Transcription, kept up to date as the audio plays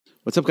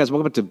What's up, guys?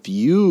 Welcome back to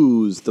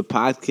Views, the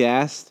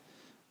podcast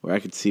where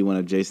I could see one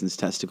of Jason's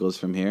testicles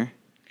from here.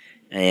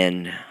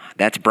 And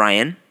that's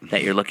Brian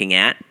that you're looking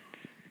at.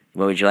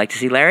 What would you like to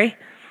see, Larry?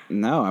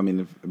 No, I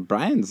mean,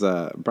 Brian looks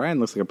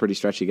like a pretty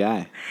stretchy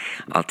guy.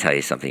 I'll tell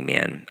you something,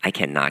 man. I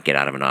cannot get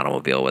out of an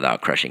automobile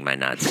without crushing my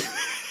nuts.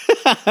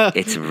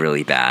 It's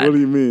really bad. What do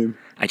you mean?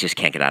 I just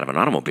can't get out of an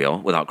automobile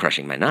without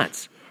crushing my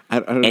nuts. I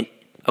don't. And,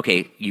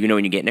 okay, you know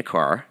when you get in a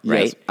car,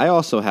 right? Yes, I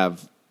also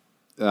have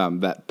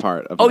that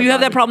part of Oh, my you have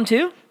that body. problem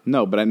too?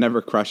 No, but I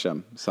never crush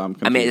them, so I'm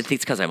confused. I mean, I think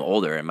it's because I'm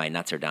older and my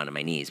nuts are down to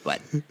my knees,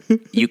 but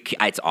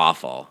it's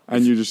awful.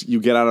 And you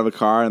get out of a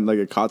car and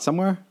get caught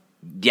somewhere?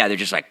 Yeah, they're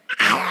just like,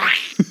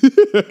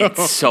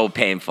 it's so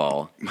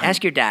painful.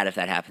 Ask your dad if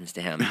that happens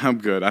to him. I'm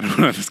good. I don't want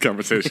to have this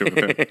conversation with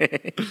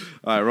him.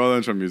 All right, roll the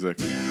intro music.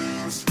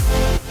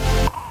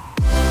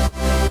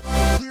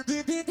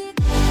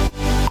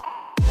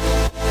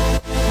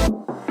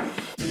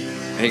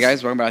 Hey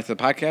guys, welcome back to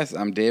the podcast.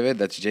 I'm David.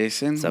 That's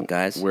Jason. What's up,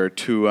 guys? We're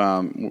two,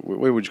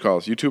 what would you call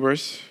us?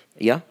 YouTubers?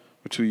 Yeah?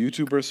 We're two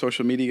YouTubers,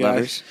 social media guys.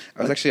 Lovers.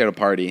 I was actually at a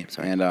party,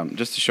 and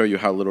just to show you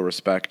how little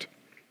respect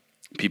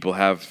people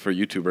have for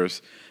YouTubers,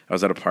 I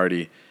was at a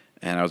party,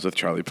 and I was with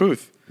Charlie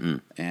Puth.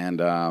 And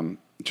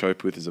Charlie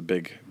Puth is a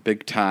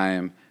big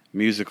time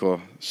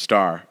musical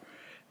star.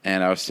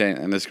 And I was saying,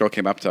 and this girl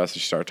came up to us, and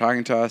she started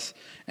talking to us,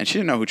 and she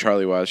didn't know who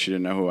Charlie was. She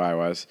didn't know who I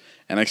was.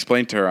 And I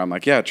explained to her, I'm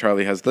like, yeah,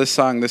 Charlie has this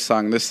song, this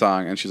song, this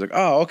song. And she's like,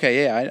 oh,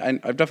 okay, yeah,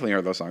 I've definitely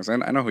heard those songs. I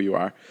know who you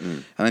are.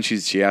 And then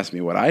she asked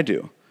me what I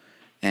do.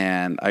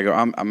 And I go,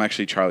 I'm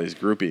actually Charlie's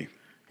groupie.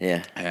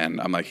 Yeah.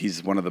 And I'm like,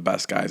 he's one of the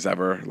best guys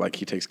ever. Like,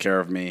 he takes care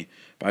of me.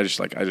 But I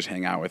just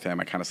hang out with him.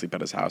 I kind of sleep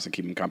at his house and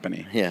keep him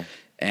company. Yeah.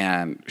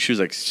 And she was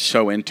like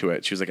so into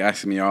it. She was like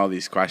asking me all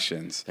these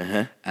questions.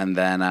 Uh-huh. And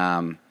then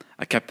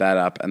I kept that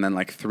up. And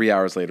then 3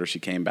 hours later, she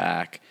came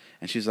back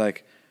and she's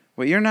like,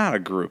 well, you're not a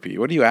groupie.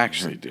 What do you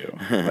actually do?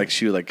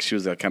 She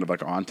was kind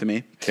of on to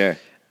me. Sure.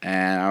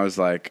 And I was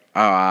like,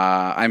 oh,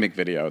 I make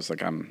videos.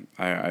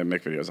 I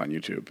make videos on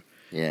YouTube.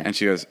 Yeah. And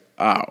she goes,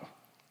 oh,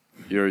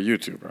 you're a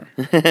YouTuber.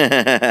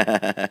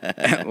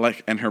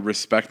 and her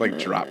respect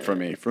dropped from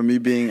me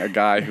being a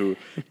guy who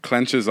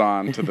clenches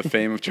on to the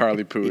fame of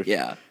Charlie Puth.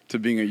 Yeah. To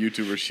being a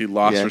YouTuber, she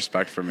lost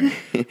respect for me.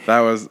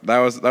 That was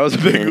a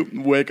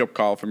big wake up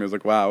call for me. I was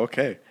like, wow,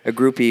 okay. A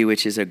groupie,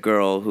 which is a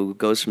girl who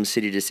goes from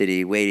city to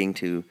city waiting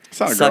to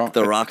not a suck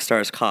girl. the rock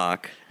star's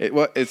cock.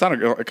 It's not a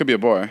girl. It could be a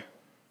boy.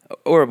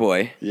 Or a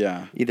boy.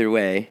 Yeah. Either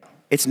way.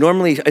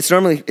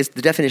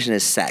 The definition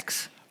is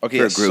sex. Okay.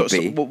 For a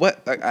groupie. So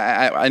what?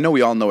 I know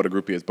we all know what a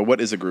groupie is, but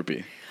what is a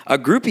groupie? A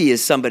groupie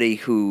is somebody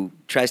who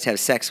tries to have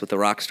sex with a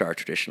rock star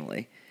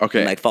traditionally.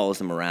 Okay. And follows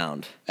them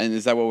around. And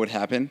is that what would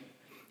happen?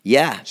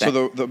 Yeah.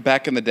 So the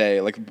back in the day,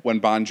 when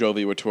Bon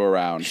Jovi would tour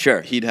around, Sure.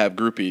 he'd have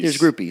groupies. There's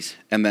groupies.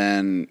 And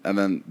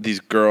then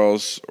these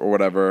girls or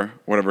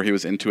whatever he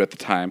was into at the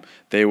time,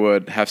 they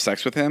would have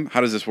sex with him.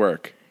 How does this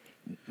work?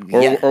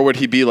 Or would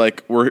he be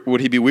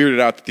would he be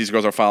weirded out that these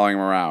girls are following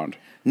him around?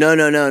 No. I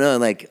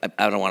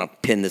don't want to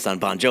pin this on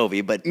Bon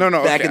Jovi, but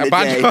back in the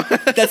Bon day,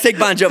 Jovi. let's take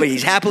Bon Jovi.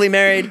 He's happily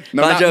married.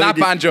 No, not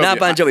Bon Jovi. Not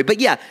Bon Jovi, but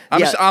yeah.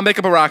 I'll make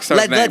up a rock star's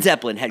name. Led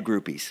Zeppelin had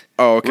groupies.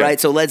 Oh, okay. Right,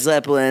 so Led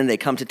Zeppelin, they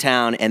come to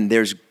town, and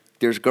there's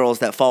girls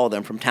that follow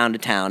them from town to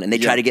town, and they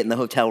try to get in the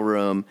hotel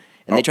room,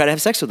 and they try to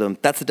have sex with them.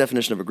 That's the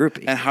definition of a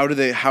groupie. And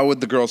how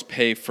would the girls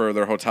pay for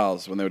their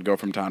hotels when they would go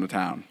from town to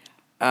town?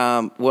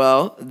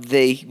 Well,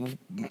 they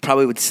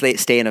probably would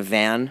stay in a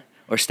van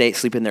or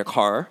sleep in their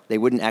car. They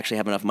wouldn't actually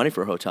have enough money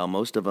for a hotel,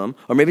 most of them.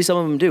 Or maybe some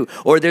of them do.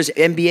 Or there's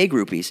NBA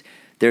groupies.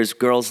 There's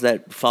girls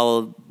that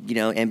follow,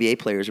 NBA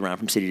players around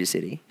from city to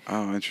city.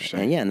 Oh,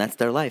 interesting. And that's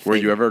their life. Were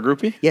you ever a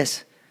groupie?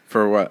 Yes.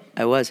 For what?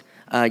 I was.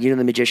 You know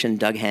the magician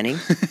Doug Henning?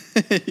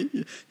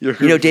 You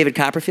know David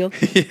Copperfield?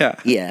 Yeah.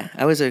 Yeah.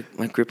 I was one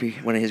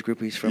of his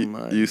groupies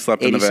from You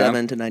slept in a van?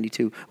 87 to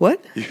 92.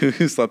 What?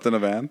 You slept in a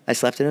van? I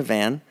slept in a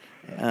van.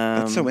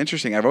 That's so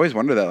interesting. I've always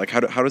wondered that.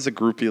 How does a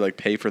groupie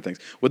pay for things?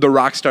 Would the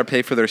rock star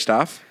pay for their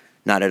stuff?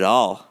 Not at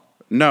all.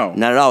 No.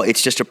 Not at all.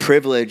 It's just a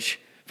privilege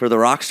for the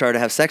rock star to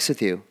have sex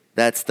with you.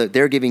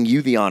 They're giving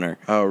you the honor.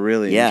 Oh,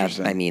 really? Yeah.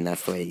 Interesting. I mean,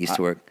 that's the way it used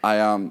to work.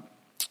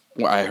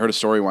 I heard a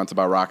story once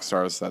about rock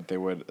stars that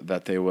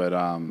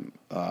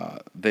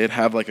they'd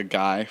have a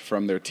guy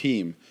from their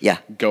team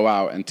go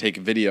out and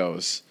take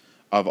videos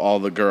of all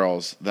the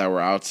girls that were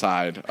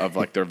outside of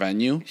their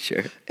venue.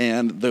 Sure.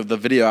 And the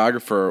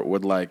videographer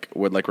would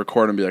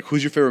record and be like,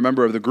 "Who's your favorite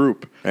member of the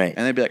group?" Right.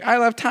 And they'd be like, "I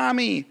love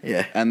Tommy."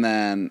 Yeah. And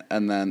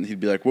then he'd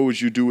be like, "What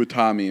would you do with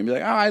Tommy?" And be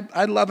like, "Oh,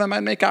 I'd love him.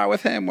 I'd make out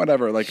with him.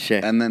 Whatever." Sure.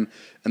 And then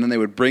they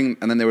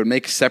would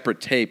make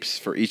separate tapes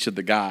for each of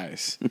the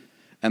guys.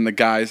 And the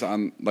guys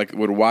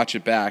would watch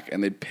it back,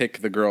 and they'd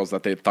pick the girls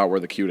that they thought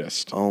were the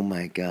cutest. Oh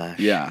my gosh.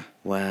 Yeah.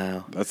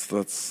 Wow.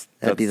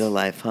 That'd be the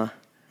life, huh?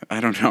 I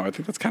don't know. I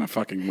think that's kind of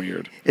fucking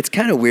weird. It's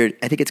kind of weird.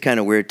 I think it's kind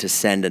of weird to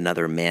send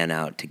another man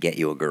out to get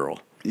you a girl.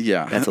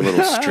 Yeah. That's a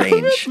little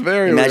strange. It's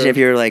very Imagine weird. if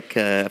you're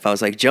if I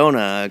was like,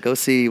 Jonah, go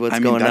see what's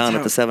going on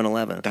at the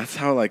 7-Eleven. That's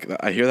how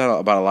I hear that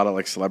about a lot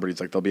of celebrities.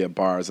 They'll be at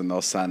bars and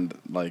they'll send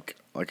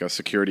like a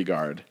security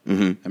guard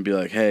and be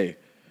like, hey,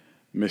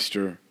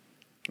 Mr.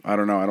 I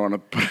don't know. I don't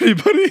want to put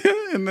anybody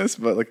in this,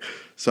 but like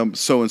some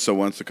so-and-so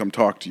wants to come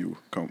talk to you,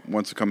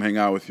 wants to come hang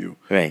out with you.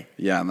 Right.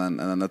 Yeah, and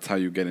then that's how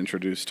you get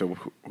introduced to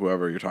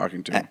whoever you're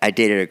talking to. I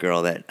dated a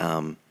girl that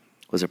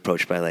was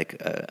approached by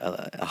like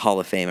a Hall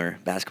of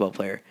Famer basketball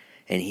player,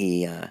 and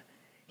he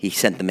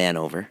sent the man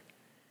over.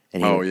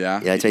 And yeah?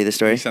 Did I tell you the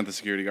story? He sent the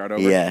security guard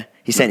over? Yeah.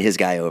 He sent his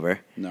guy over.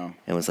 No.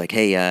 And was like,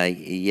 hey,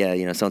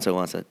 so-and-so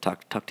wants to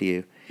talk to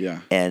you. Yeah.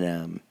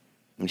 And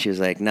she was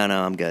like, no,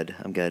 I'm good.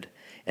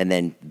 And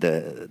then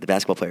the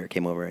basketball player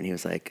came over and he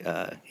was like,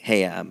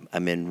 hey,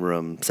 I'm in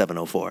room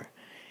 704.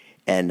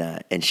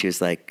 And she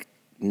was like,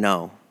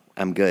 no,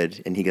 I'm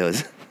good. And he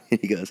goes,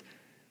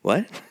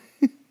 what?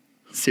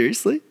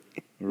 Seriously?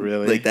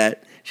 Really? Like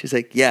that? She's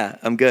like, yeah,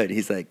 I'm good.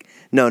 He's like,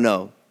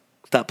 no,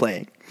 stop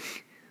playing.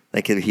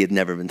 Like he had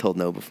never been told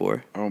no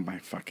before. Oh my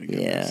fucking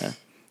goodness. Yeah.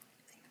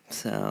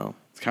 So.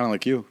 It's kind of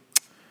like you.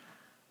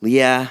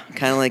 Yeah,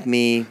 kind of like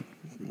me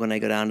when I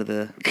go down to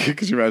the.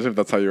 Could you imagine if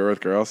that's how you were with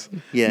girls?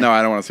 Yeah. No,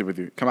 I don't want to sleep with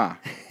you. Come on.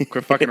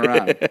 Quit fucking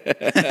around.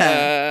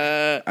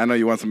 I know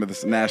you want some of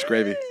this Nash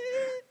gravy.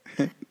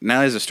 Now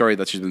there's a story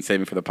that she's been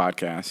saving for the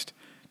podcast.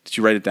 Did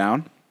you write it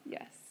down?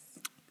 Yes.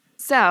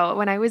 So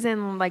when I was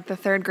in like the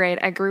 3rd grade,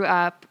 I grew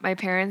up. My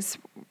parents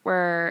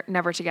were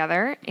never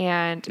together,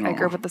 and I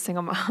grew up with a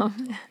single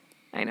mom.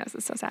 I know, this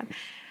is so sad.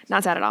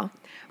 Not sad at all.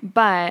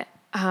 But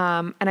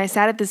and I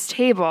sat at this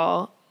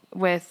table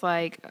with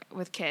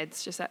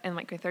kids just in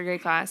like my 3rd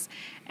grade class,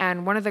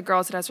 and one of the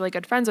girls that I was really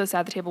good friends with sat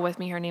at the table with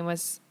me. Her name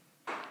was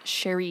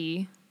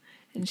Cherie.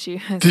 And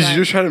she was Did you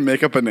just try to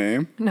make up a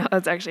name? No,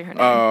 that's actually her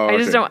name. Oh, I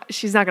just okay. don't.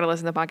 She's not going to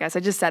listen to the podcast. I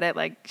just said it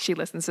like she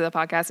listens to the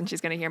podcast and she's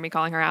going to hear me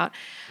calling her out,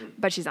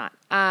 but she's not.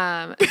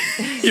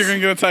 You're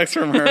going to get a text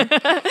from her.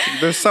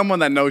 There's someone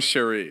that knows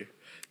Cherie.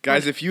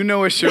 Guys, if you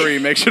know a Cherie,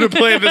 make sure to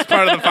play this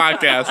part of the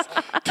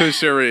podcast to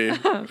Cherie.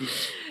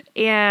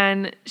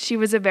 And she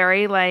was a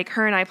very like,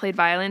 her and I played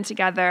violin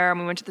together and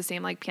we went to the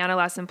same like piano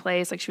lesson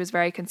place. Like she was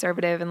very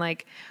conservative and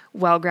like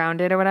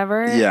well-grounded or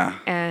whatever. Yeah.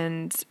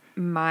 And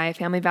my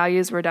family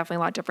values were definitely a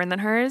lot different than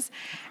hers.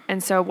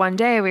 And so one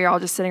day we were all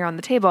just sitting around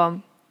the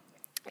table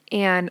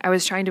and I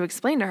was trying to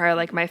explain to her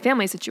like my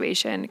family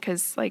situation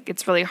because like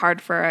it's really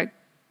hard for a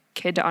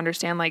kid to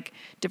understand like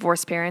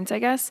divorced parents, I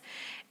guess,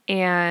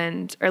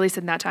 and or at least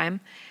in that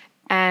time.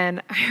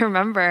 And I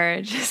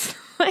remember just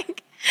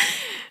like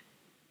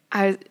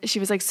she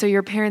was like, so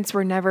your parents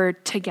were never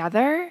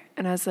together?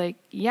 And I was like,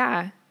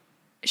 yeah.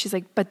 She's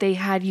like, but they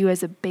had you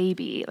as a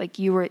baby. Like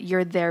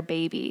you're their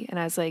baby. And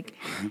I was like,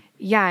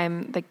 yeah,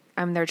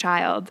 I'm their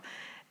child.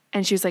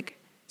 And she was like,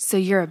 so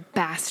you're a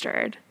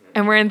bastard.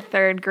 And we're in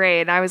 3rd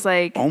grade. I was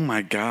like, oh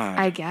my God.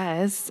 I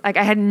guess. Like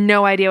I had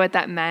no idea what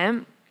that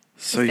meant.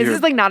 So this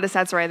is like not a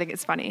sad story. I think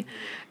it's funny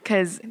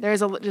because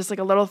there's just like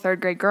a little 3rd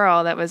grade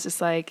girl that was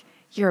just like,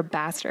 you're a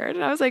bastard.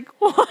 And I was like,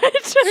 what are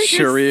you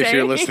Cherie, if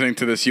you're saying? listening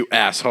to this, you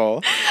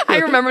asshole. I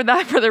remember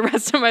that for the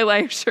rest of my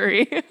life,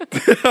 Cherie. Look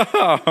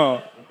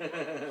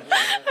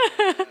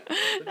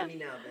at me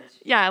now, bitch.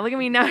 Yeah, look at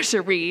me now,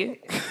 Cherie.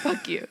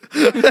 Fuck you.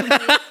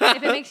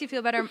 If it makes you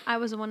feel better, I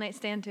was a one-night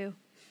stand too.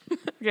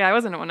 Yeah, I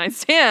wasn't a one-night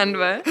stand,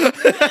 but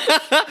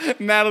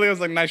Natalie was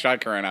like, nice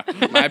shot, Karina.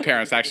 My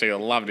parents actually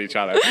loved each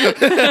other.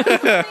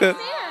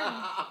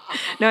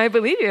 no, I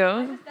believe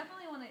you.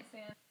 Definitely a one-night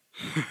stand.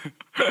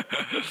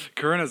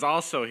 Karina's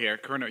also here.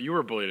 Karina, you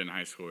were bullied in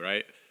high school,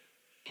 right?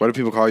 What do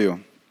people call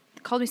you?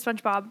 Called me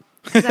SpongeBob.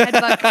 'Cause I had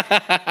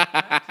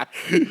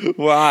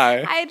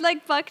Why? I had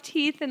like buck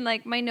teeth and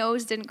like my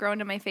nose didn't grow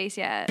into my face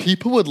yet.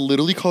 People would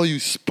literally call you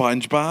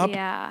SpongeBob?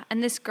 Yeah,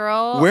 and this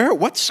girl.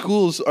 What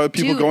schools are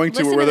people Dude, going to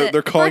listen where this.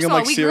 they're calling First him of all,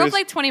 like we serious? grew up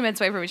like 20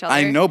 minutes away from each other.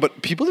 I know,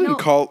 but people didn't No.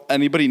 call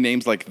anybody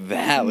names like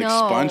that, like No,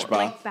 SpongeBob.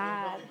 like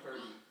bad.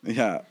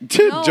 Yeah.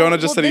 No, Jonah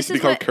just well, said he used to be this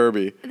is called what-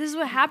 Kirby. This is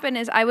what happened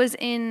is I was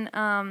in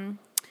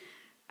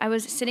I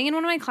was sitting in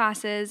one of my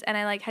classes and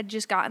I like had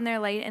just gotten there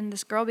late and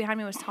this girl behind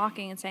me was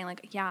talking and saying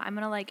like, yeah, I'm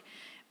gonna like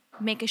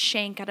make a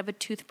shank out of a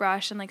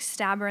toothbrush and like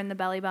stab her in the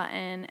belly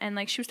button and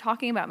like she was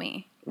talking about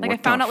me. Like What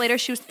I found the out later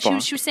she was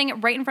saying it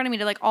right in front of me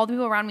to like all the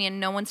people around me and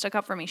no one stuck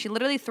up for me. She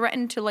literally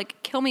threatened to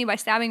like kill me by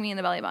stabbing me in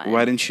the belly button.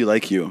 Why didn't she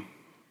like you?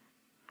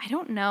 I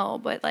don't know,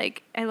 but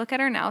like I look at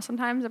her now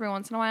sometimes every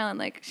once in a while and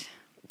like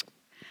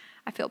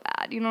I feel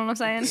bad. You know what I'm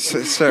saying?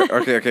 Sir,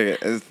 okay.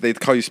 They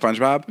call you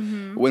SpongeBob?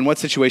 Mm-hmm. In what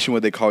situation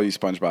would they call you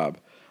SpongeBob?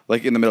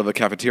 Like in the middle of the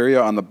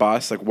cafeteria, on the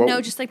bus? Like what? No,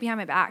 just like behind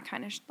my back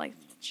kind of like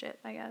shit,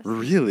 I guess.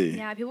 Really?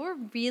 Yeah, people were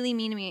really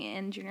mean to me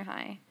in junior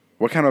high.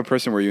 What kind of a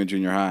person were you in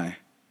junior high?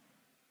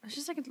 I was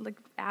just like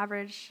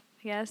average,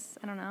 I guess.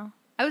 I don't know.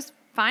 I was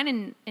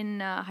fine in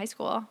high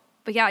school,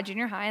 but yeah,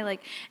 junior high,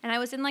 like, and I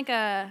was in like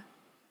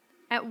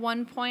at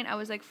one point I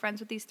was like friends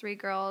with these 3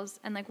 girls,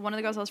 and like one of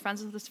the girls I was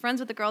friends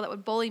with the girl that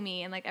would bully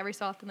me, and like every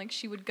so often like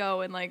she would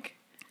go and like.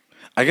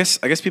 I guess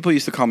people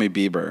used to call me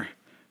Bieber.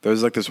 There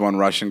was like this one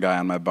Russian guy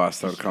on my bus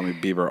that would call me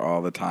Bieber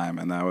all the time,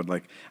 and I would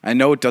like. I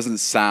know it doesn't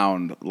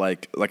sound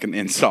like an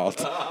insult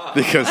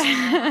because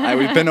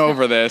we've been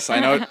over this.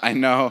 I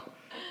know.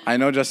 I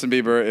know Justin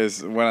Bieber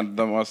is one of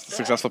the most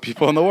successful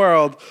people in the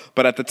world,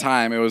 but at the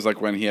time it was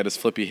like when he had his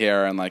flippy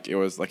hair and like it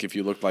was like if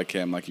you looked like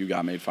him, like you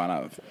got made fun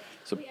of.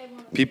 So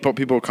people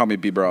would call me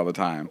Bieber all the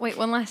time. Wait,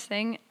 one last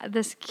thing.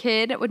 This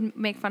kid would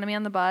make fun of me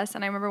on the bus,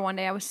 and I remember one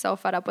day I was so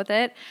fed up with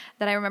it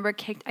that I remember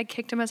I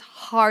kicked him as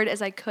hard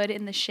as I could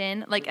in the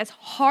shin, like as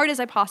hard as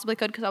I possibly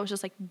could because I was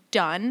just like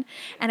done.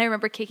 And I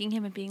remember kicking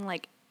him and being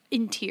like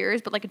in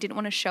tears, but like I didn't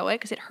want to show it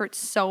because it hurt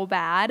so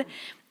bad.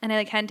 And I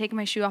like hadn't taken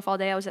my shoe off all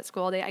day. I was at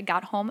school all day. I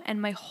got home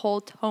and my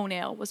whole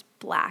toenail was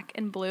black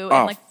and blue,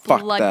 and like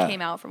blood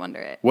came out from under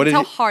it. That's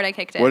how hard I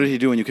kicked him. What did he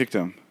do when you kicked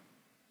him?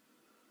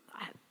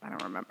 I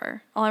don't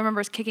remember. All I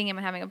remember is kicking him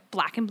and having a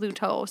black and blue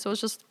toe. So it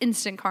was just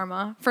instant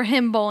karma for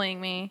him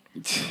bullying me.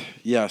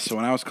 Yeah. So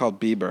when I was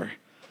called Bieber,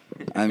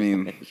 I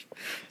mean,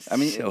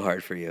 so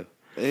hard for you.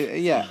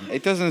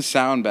 It doesn't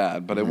sound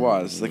bad, but it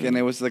was like, and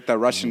it was like that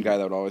Russian guy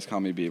that would always call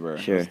me Bieber.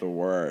 Sure. It was the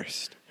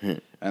worst.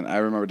 And I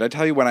remember. Did I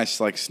tell you when I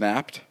like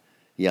snapped?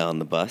 Yeah, on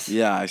the bus.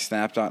 Yeah, I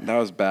snapped on. That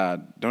was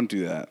bad. Don't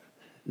do that.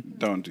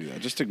 Don't do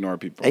that. Just ignore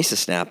people. I used to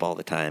snap all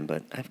the time,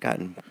 but I've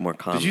gotten more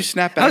calm. Did you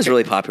snap back? I was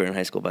really popular in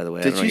high school, by the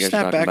way. Did you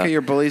snap back at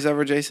your bullies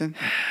ever, Jason?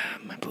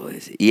 My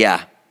bullies?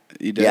 Yeah.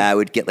 You did? Yeah, I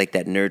would get like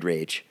that nerd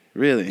rage.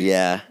 Really?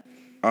 Yeah.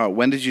 Oh,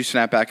 when did you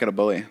snap back at a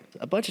bully?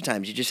 A bunch of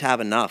times. You just have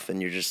enough,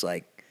 and you're just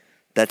like,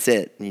 that's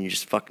it. And you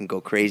just fucking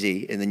go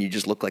crazy, and then you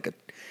just look like a...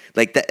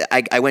 Like,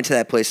 I went to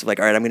that place of like,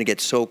 all right, I'm going to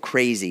get so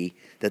crazy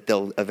that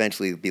they'll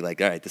eventually be like,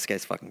 all right, this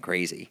guy's fucking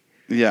crazy.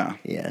 Yeah.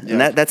 Yeah. And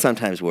that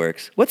sometimes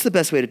works. What's the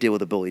best way to deal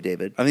with a bully,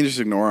 David? I think just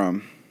ignore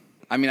them.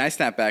 I mean, I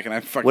snap back and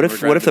I fucking What if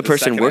the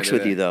person second works I did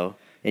with it. you, though,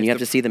 and you have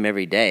to see them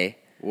every day?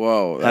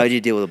 Whoa. How would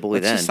you deal with a bully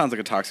That then? just sounds like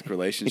a toxic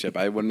relationship.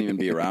 I wouldn't even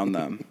be around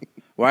them.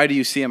 Why do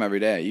you see them every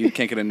day? You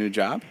can't get a new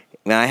job?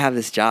 Now, I have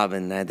this job,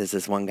 and there's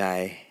this one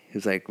guy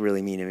who's like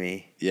really mean to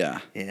me. Yeah.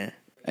 Yeah.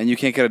 And you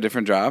can't get a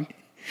different job?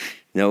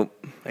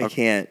 Nope, I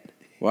can't.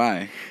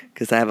 Why?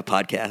 Because I have a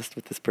podcast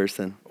with this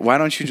person. Why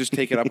don't you just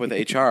take it up with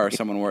HR or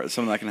someone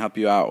that can help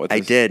you out with this? I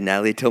did.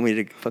 Natalie told me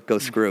to go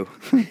screw.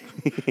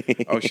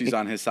 Oh, she's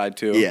on his side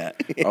too? Yeah.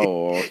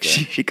 Oh, okay.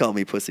 She called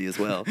me pussy as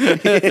well.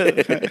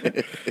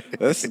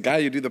 This guy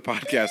you do the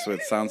podcast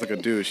with sounds like a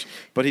douche,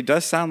 but he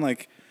does sound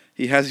like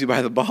he has you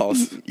by the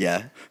balls.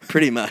 Yeah,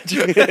 pretty much.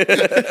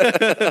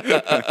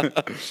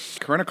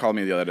 Corinna called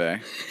me the other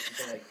day.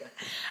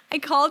 I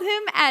called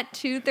him at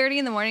 2:30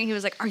 in the morning. He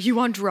was like, "Are you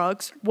on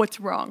drugs? What's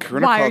wrong?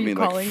 Corinna Why are called you me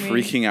like calling me?"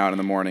 freaking out in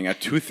the morning at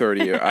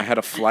 2:30. I had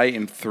a flight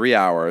in 3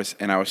 hours,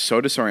 and I was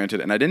so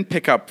disoriented. And I didn't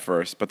pick up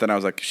first, but then I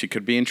was like, she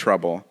could be in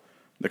trouble.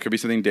 There could be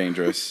something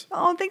dangerous.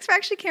 Oh, thanks for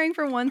actually caring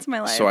for once in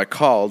my life. So I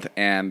called,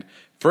 and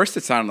first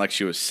it sounded like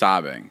she was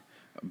sobbing,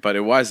 but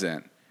it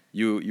wasn't.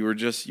 You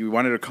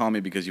wanted to call me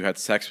because you had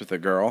sex with a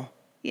girl?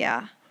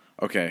 Yeah.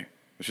 Okay.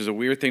 Which is a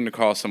weird thing to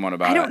call someone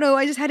about. I don't know.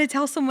 I just had to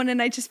tell someone,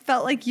 and I just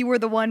felt like you were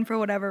the one for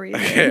whatever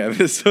reason. Okay,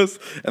 this is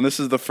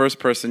the first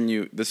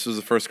this was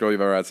the first girl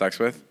you've ever had sex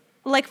with?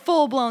 Like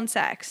full blown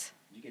sex.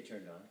 Did you get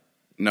turned on?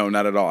 No,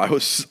 not at all. I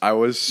was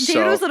David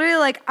so. was literally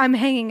like, "I'm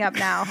hanging up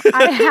now.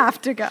 I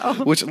have to go."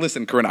 Which,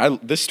 listen, Corinne,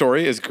 this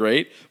story is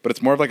great, but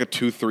it's more of like a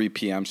 2-3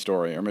 p.m.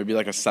 story, or maybe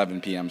like a 7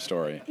 p.m.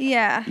 story.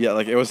 Yeah. Yeah,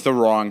 like it was the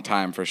wrong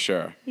time for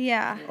sure.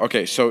 Yeah.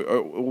 Okay,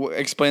 so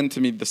explain to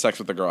me the sex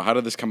with the girl. How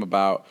did this come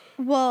about?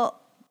 Well,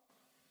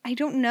 I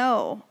don't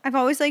know. I've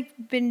always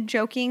like been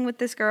joking with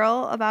this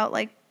girl about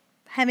like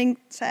having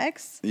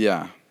sex,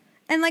 Yeah.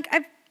 and like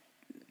I've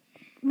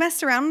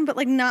messed around, but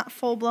like not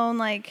full blown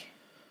like.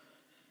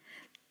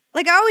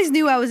 Like I always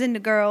knew I was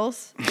into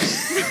girls.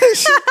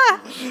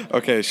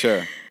 Okay,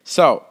 sure.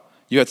 So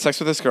you had sex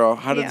with this girl.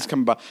 How did Yeah. this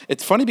come about?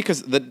 It's funny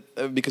because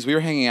because we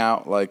were hanging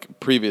out like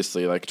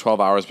previously, like 12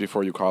 hours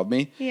before you called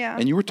me. Yeah.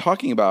 And you were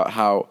talking about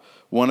how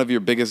one of your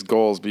biggest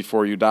goals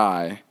before you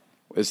die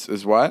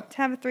is what? To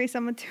have a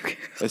threesome with 2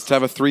 girls. Is to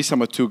have a threesome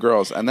with 2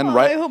 girls, and then I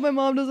right. hope my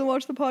mom doesn't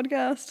watch the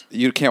podcast.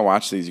 You can't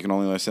watch these. You can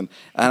only listen.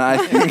 And I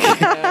think,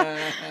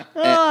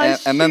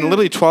 and then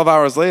literally 12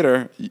 hours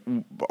later,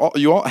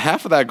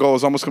 half of that goal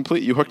is almost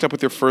complete. You hooked up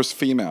with your first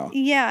female.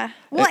 Yeah.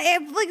 Well,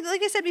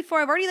 like I said before,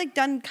 I've already like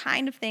done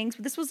kind of things,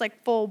 but this was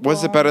like full blown.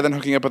 Was it better than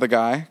hooking up with a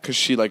guy? Because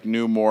she like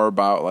knew more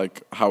about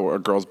like how a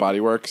girl's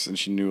body works, and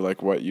she knew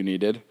like what you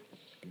needed.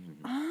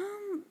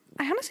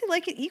 I honestly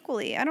like it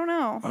equally. I don't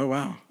know. Oh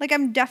wow. Like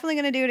I'm definitely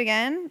gonna do it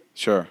again,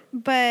 Sure.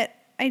 but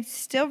I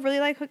still really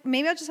like.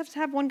 Maybe I'll just have to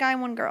have one guy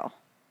and one girl.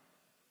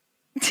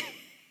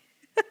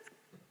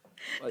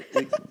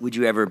 Would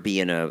you ever be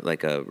in a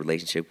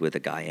relationship with a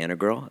guy and a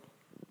girl,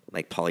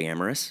 like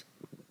polyamorous?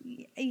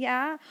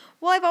 Yeah.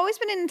 Well, I've always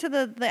been into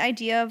the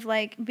idea of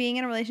like being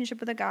in a relationship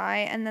with a guy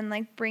and then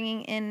like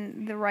bringing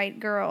in the right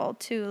girl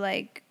to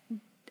like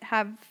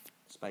have.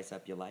 Spice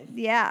up your life.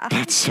 Yeah.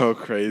 That's so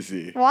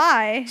crazy.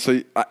 Why?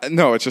 So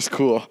no, it's just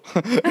cool.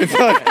 It's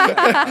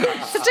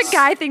like, Such a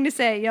guy thing to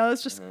say.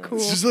 It's just cool.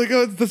 it's just like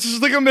that's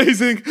just like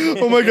amazing.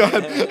 Oh my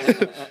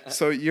god.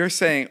 So you're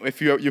saying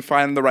if you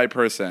find the right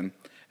person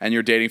and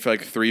you're dating for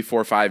like 3,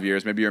 4, 5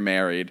 years, maybe you're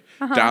married,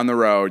 down the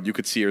road you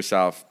could see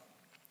yourself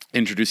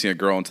introducing a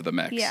girl into the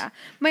mix. Yeah.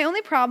 My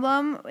only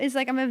problem is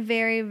like I'm a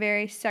very,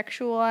 very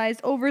sexualized,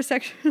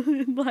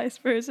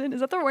 over-sexualized person.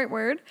 Is that the right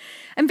word?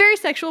 I'm very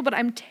sexual, but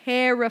I'm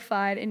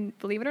terrified. And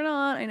believe it or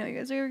not, I know you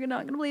guys are not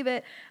going to believe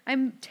it.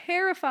 I'm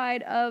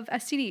terrified of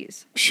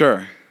STDs.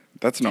 Sure.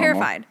 That's normal.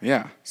 Terrified.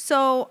 Yeah.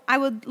 So I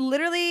would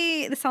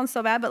literally, this sounds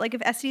so bad, but like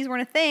if STDs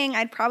weren't a thing,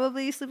 I'd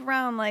probably sleep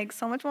around like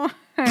so much more.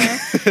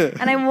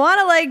 And I want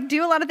to like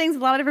do a lot of things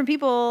with a lot of different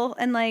people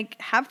and like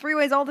have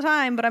 3-ways all the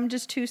time, but I'm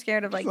just too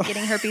scared of like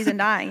getting herpes and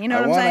dying. You know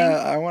what I'm saying?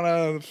 I want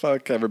to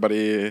fuck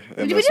everybody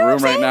in you this know what room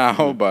I'm right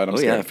now, but I'm Oh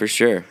scared. yeah, for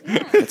sure.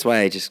 That's why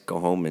I just go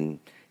home and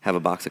have a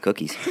box of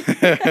cookies.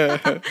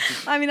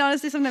 I mean,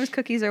 honestly, sometimes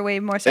cookies are way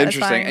more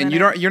satisfying.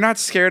 Interesting. And you're not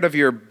scared of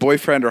your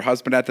boyfriend or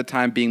husband at the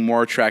time being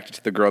more attracted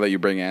to the girl that you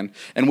bring in?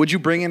 And would you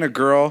bring in a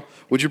girl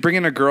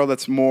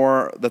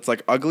that's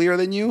like uglier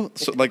than you?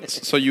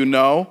 So you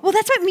know? Well,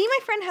 that's what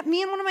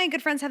me and one of my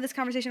good friends have this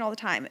conversation all the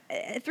time.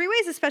 3-way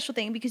is a special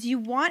thing because you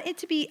want it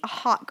to be a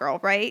hot girl,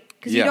 right?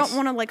 Because you Yes. don't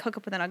want to like hook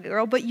up with an ugly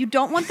girl, but you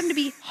don't want them to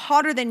be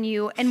hotter than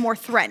you and more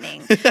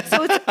threatening.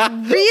 So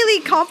it's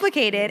really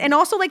complicated. And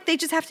also like they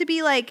just have to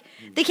be like,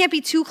 they can't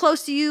be too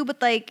close to you, but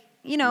like,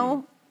 you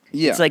know.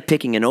 Yeah. It's like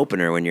picking an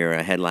opener when you're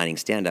a headlining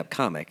stand-up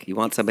comic. You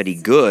want somebody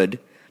good,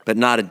 but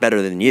not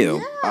better than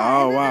you.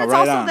 Oh, And wow, it's right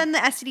also on. then the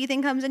STD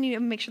thing comes in. You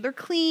make sure they're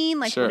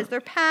clean. Like, Sure. what is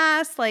their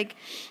past? Like,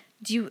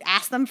 do you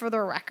ask them for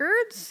their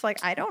records?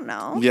 Like, I don't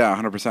know. Yeah,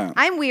 100%.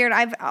 I'm weird.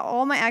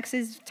 All my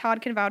exes,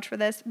 Todd can vouch for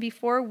this.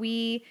 Before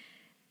we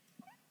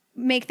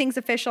make things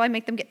official, I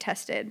make them get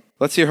tested.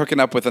 Let's say you're hooking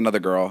up with another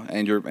girl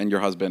and your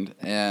husband,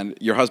 and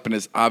your husband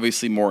is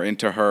obviously more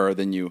into her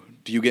than you.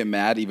 Do you get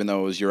mad even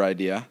though it was your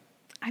idea?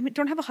 I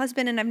don't have a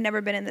husband, and I've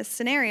never been in this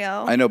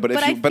scenario. I know, but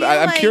I I'm feel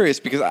like curious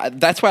because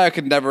that's why I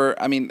could never.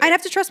 I mean, I'd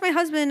have to trust my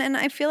husband, and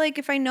I feel like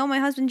if I know my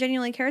husband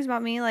genuinely cares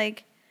about me,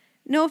 like,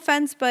 no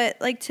offense, but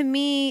like to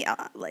me,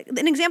 like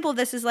an example of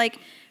this is like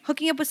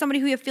hooking up with somebody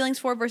who you have feelings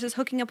for versus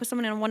hooking up with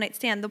someone in a one-night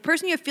stand. The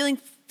person you have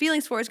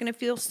feelings for is going to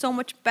feel so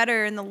much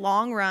better in the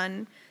long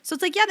run. So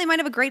it's like, yeah, they might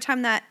have a great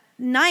time that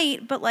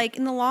night, but like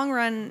in the long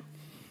run,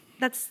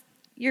 that's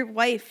your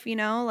wife, you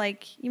know?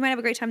 Like you might have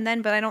a great time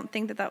then, but I don't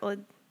think that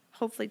would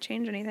hopefully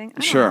change anything. I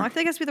don't Sure. know. I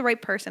feel like it has to be the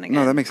right person again.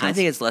 no, that makes sense. I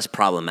think it's less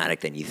problematic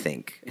than you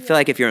think. I feel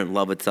like if you're in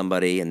love with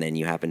somebody and then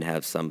you happen to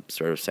have some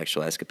sort of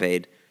sexual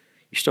escapade,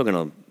 you're still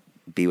going to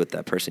be with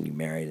that person you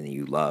married and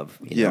you love.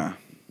 You know? yeah.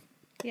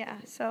 Yeah,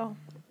 so...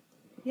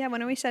 Yeah,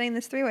 when are we setting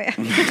this 3-way?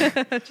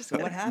 Just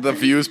kidding. The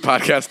Views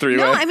podcast 3-way.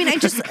 No, I mean,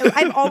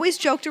 I've always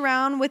joked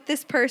around with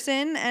this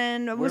person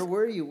and Where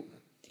were you?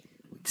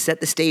 Set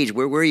the stage.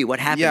 Where were you? What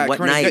happened? Yeah, what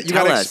Corinne, night? you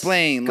Tell gotta us.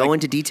 explain. Go like,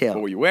 into detail.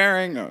 What were you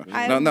wearing? No,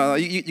 I-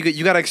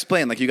 you got to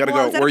explain. Like you got to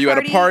Well, I was go. at Were a you at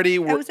a party-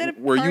 party? I was at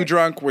a Were you part-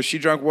 drunk? Was she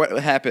drunk? What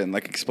happened?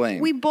 Like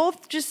explain. we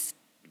both just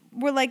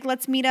were like,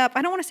 let's meet up.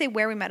 I don't want to say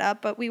where we met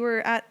up, but we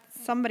were at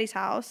somebody's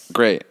house.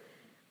 Great.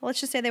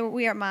 Let's just say we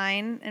were at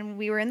mine, and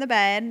we were in the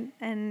bed,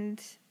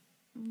 and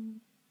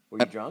Were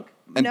you drunk?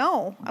 And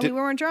no, did- we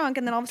weren't drunk,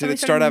 and then all of a Did sudden we it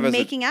start off started as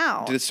making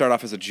out. Did it start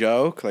off as a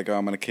joke? Like, oh,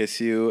 I'm gonna kiss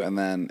you, and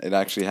then it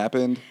actually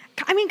happened.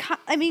 I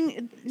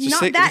mean, Just not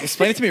say- that.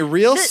 explain it to me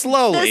real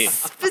slowly. while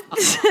from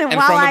the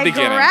I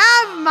beginning.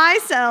 grab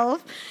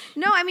myself.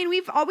 No, I mean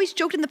we've always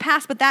joked in the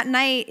past, but that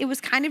night it was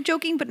kind of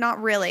joking, but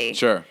not really.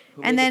 Sure.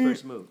 And then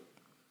move?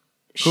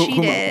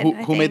 she did.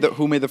 I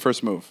Who made the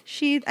first move?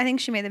 I think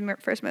she made the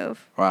first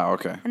move, Wow.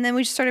 Okay. and then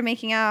we just started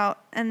making out,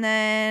 and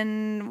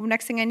then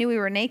next thing I knew, we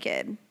were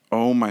naked.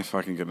 Oh my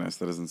fucking goodness,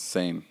 that is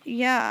insane.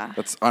 Yeah.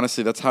 That's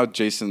how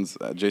Jason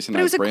But and it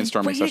I's was a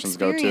brainstorming great sessions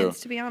go too. experience,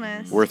 to be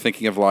honest. We're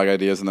thinking of vlog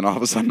ideas, and then all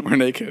of a sudden we're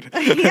naked.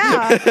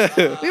 Yeah.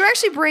 We were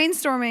actually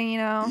brainstorming, you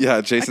know. Yeah,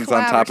 a Jason's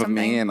collab on or top of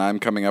me, something. and I'm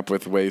coming up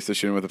with ways to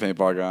shoot him with a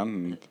paintball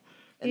gun.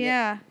 And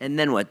Yeah. And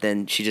then what?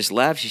 Then she just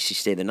left? She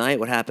stayed the night?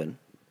 What happened?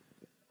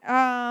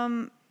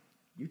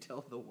 You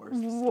tell the worst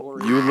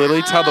story. you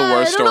literally tell the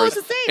worst I don't know what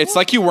stories. to say. It's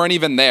like you weren't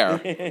even there.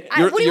 What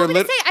do you want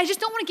me to say? I just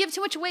don't want to give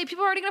too much away.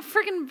 People are already gonna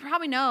freaking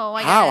probably know.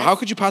 I How? guess. How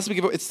could you possibly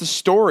give it? It's the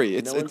story.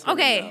 It's, No it's one's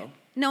Okay, know.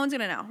 no one's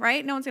gonna know,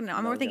 right? No one's gonna know.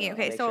 I'm No one's overthinking. gonna know.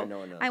 Okay, Make so sure no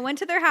one knows. I went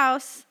to their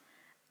house.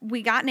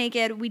 We got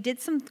naked. We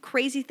did some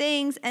crazy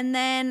things, and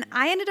then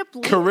I ended up.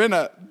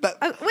 Corinna.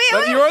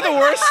 wait. You're the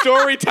worst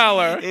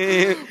storyteller.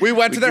 We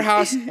went to their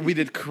house. We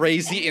did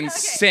crazy,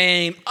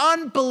 insane,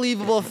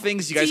 unbelievable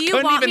things you guys Do you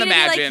couldn't want even me to be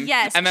imagine. like,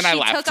 yes, and then I she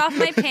left. took off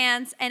my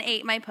pants and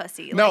ate my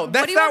pussy. No, Like,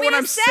 that's what do you not want what me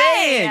I'm to say?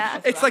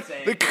 saying. It's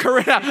like the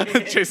Corinna.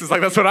 Jason's like,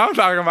 that's what I'm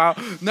talking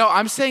about. No,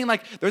 I'm saying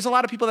like, there's a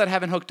lot of people that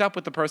haven't hooked up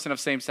with the person of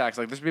same sex.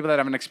 Like, there's people that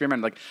haven't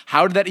experimented. Like,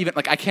 how did that even?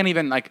 Like, I can't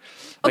even like.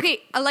 Okay,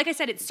 like I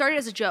said, it started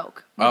as a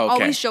joke. We've Oh, okay.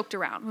 always joked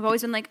around. We've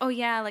always been like, oh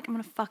yeah, like I'm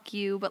gonna fuck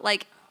you, but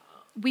like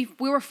we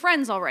were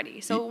friends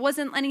already, so it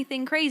wasn't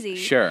anything crazy.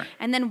 Sure.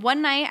 And then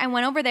one night I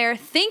went over there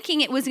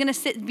thinking it was gonna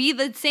be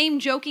the same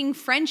joking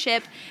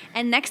friendship,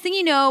 and next thing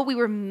you know, we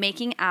were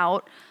making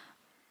out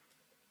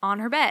on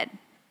her bed.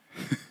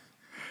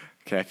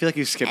 Okay, I feel like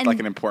you skipped And like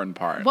an important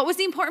part. What was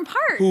the important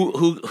part?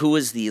 Who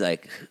was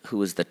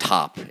the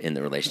top in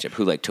the relationship?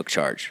 Who like took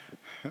charge?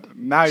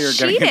 Now you're She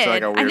getting did. into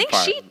like a weird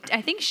part.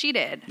 I think she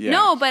did. Yeah.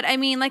 No, but I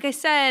mean, like I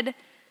said,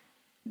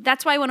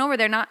 that's why I went over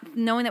there, not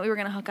knowing that we were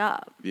gonna hook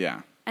up.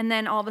 Yeah. And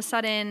then all of a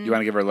sudden, You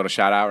want to give her a little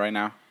shout out right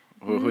now?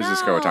 Who's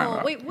this girl we're talking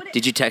about? Wait, what?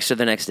 Did you text her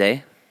the next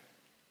day?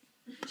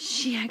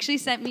 She actually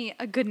sent me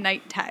a good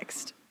night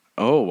text.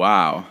 Oh,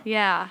 wow.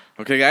 Yeah.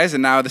 Okay, guys,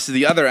 and now this is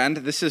the other end.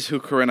 This is who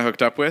Corinna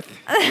hooked up with.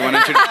 You want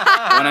to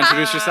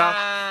introduce yourself?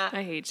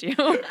 I hate you.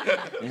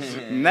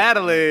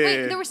 Natalie.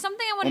 Wait, there was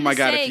something I wanted Oh my to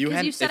God! say If you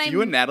because you said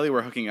and Natalie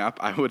were hooking up,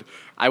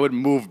 I would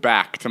move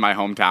back to my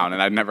hometown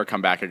and I'd never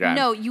come back again.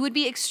 No, you would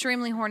be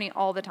extremely horny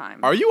all the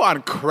time. Are you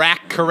on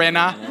crack,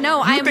 Corinna? No,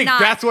 you I am think not.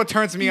 That's what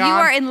turns me you on. You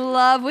are in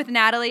love with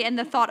Natalie and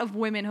the thought of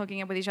women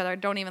hooking up with each other.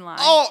 Don't even lie.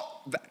 Oh,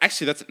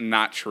 actually, that's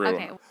not true.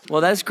 Okay.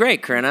 Well, that's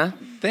great, Corinna.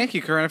 Thank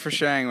you, Corinna, for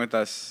sharing with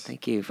us.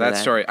 Thank you for that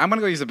that. story. I'm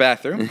gonna go use the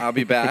bathroom. I'll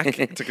be back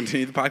to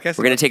continue the podcast.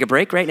 We're going to take a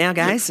break right now,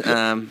 guys.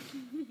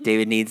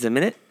 David needs a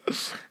minute.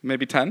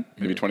 maybe 10,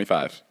 maybe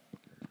 25.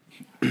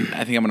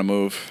 I think I'm gonna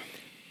move.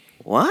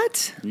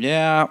 What?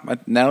 Yeah,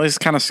 Natalie's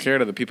kind of scared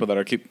of the people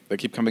that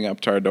keep coming up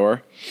to our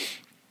door,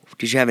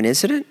 Did you have an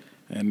incident?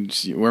 and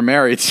we're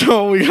married,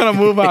 so we gotta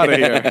move out of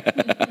here.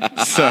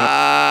 So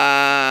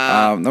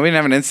no, we didn't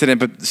have an incident,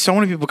 but so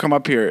many people come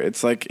up here.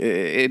 It's like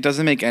it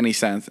doesn't make any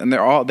sense, and they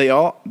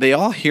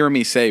all hear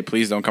me say,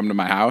 "Please don't come to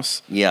my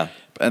house." Yeah.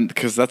 And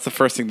because that's the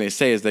first thing they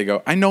say is they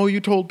go, "I know you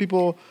told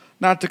people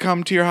not to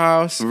come to your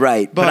house."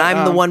 Right. But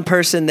I'm the one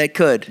person that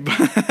could.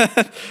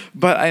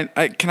 But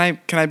I can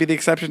I be the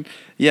exception?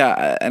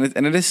 Yeah, and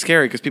it is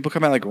scary because people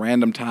come at like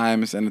random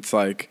times, and it's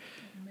like,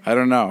 I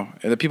don't know.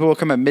 The people will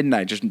come at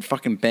midnight just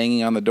fucking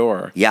banging on the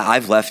door. Yeah,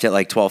 I've left at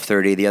like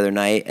 12:30 the other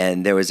night,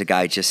 and there was a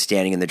guy just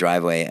standing in the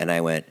driveway, and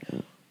I went,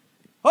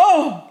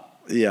 "Oh!"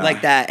 Yeah,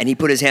 like that, and he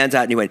put his hands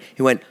out, and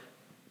he went,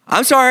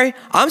 "I'm sorry,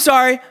 I'm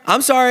sorry,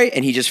 I'm sorry,"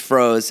 and he just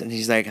froze, and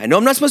he's like, "I know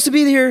I'm not supposed to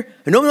be here.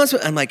 I know I'm not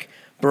supposed." I'm like,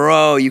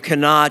 "Bro, you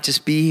cannot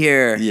just be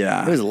here."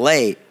 Yeah. It was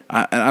late.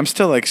 And I'm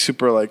still like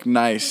super like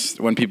nice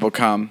when people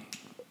come.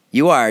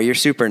 You are. You're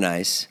super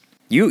nice.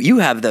 You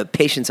have the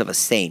patience of a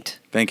saint.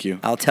 Thank you.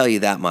 I'll tell you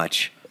that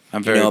much.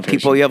 I'm very patient.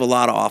 People, you have a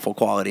lot of awful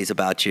qualities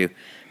about you,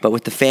 but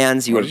with the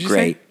fans, you What are did you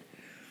great. say?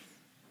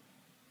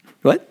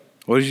 What?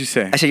 What did you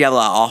say? I said you have a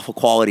lot of awful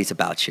qualities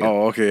about you.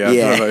 Oh, okay. Yeah.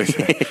 Yeah. That's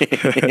what I thought you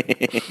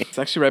said. It's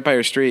actually right by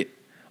your street.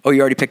 Oh, you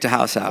already picked a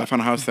house I out.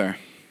 found a house there.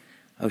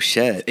 Oh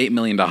shit. $8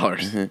 million.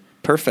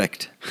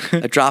 Perfect.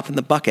 A drop in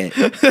the bucket.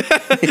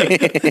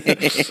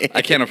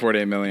 I can't afford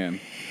 $8 million.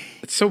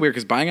 It's so weird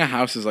because buying a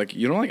house is like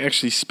you don't like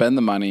actually spend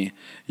the money.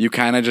 You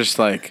kind of just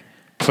like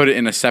put it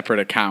in a separate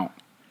account.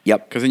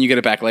 Yep. Because then you get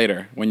it back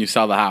later when you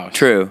sell the house.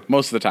 True.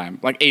 Most of the time,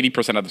 like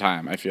 80% of the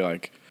time, I feel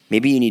like.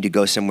 Maybe you need to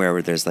go somewhere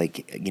where there's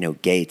like,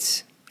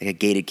 gates, like a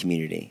gated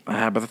community.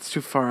 But that's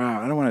too far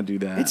out. I don't want to do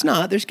that. It's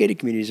not. There's gated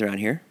communities around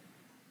here.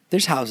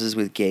 There's houses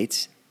with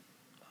gates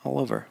all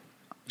over.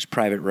 There's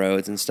private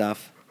roads and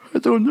stuff. I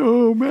don't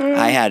know, man.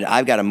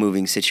 I've got a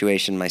moving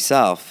situation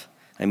myself.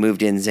 I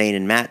moved in Zane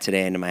and Matt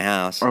today into my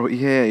house. Oh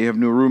yeah, you have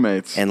new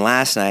roommates. And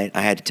last night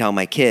I had to tell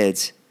my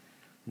kids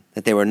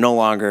that they were no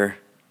longer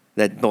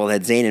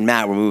that Zane and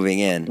Matt were moving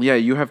in. Yeah,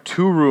 you have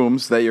 2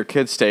 rooms that your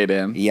kids stayed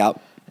in. Yep.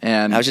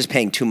 And I was just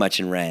paying too much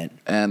in rent.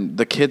 And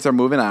the kids are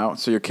moving out,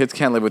 so your kids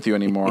can't live with you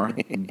anymore.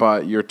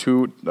 But your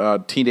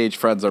 2 teenage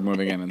friends are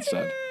moving in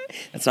instead.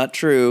 That's not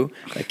true.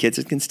 My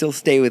kids can still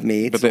stay with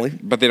me. But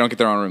they don't get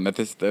their own room.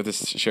 They have to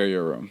share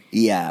your room.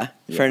 Yeah,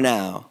 for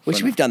now.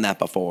 Which we've done that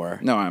before.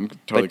 No, I'm totally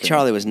But kidding.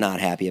 Charlie was not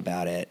happy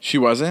about it. She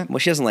wasn't? Well,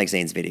 she doesn't like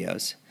Zane's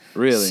videos.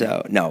 Really?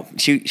 So no,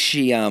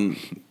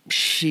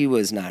 she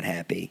was not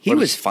happy. He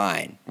was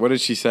fine. What did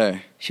she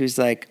say? She was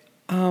like,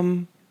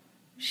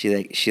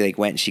 she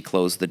went and she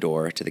closed the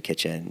door to the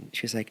kitchen.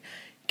 She was like,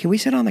 "Can we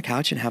sit on the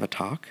couch and have a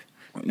talk?"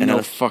 And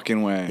No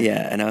fucking way.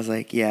 Yeah, and I was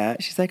like, "Yeah."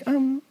 She's like,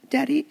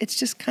 Daddy, it's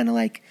just kind of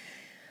like,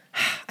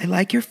 I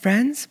like your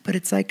friends, but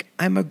it's like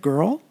I'm a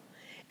girl,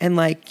 and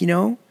like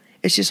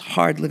it's just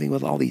hard living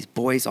with all these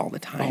boys all the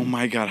time. Oh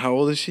my God, how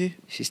old is she?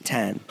 She's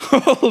 10.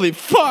 Holy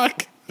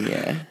fuck!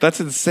 Yeah.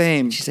 That's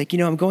insane. She's like,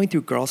 I'm going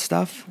through girl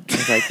stuff. I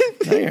was like,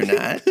 no, you're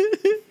not.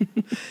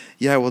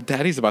 Yeah, well,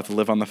 Daddy's about to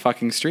live on the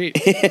fucking street.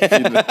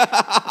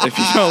 if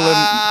you don't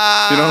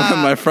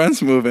let my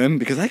friends move in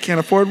because I can't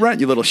afford rent,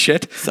 you little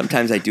shit.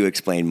 Sometimes I do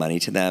explain money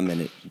to them,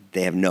 and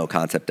they have no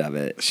concept of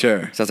it.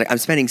 Sure. So I was like, I'm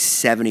spending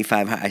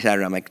 $7,500. I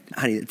said, I'm like,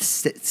 honey,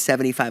 it's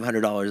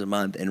 $7,500 a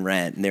month in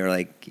rent, and they were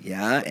like,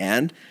 yeah,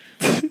 and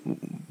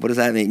what does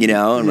that mean? I'm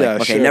Yeah,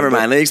 like, okay, sure, never but-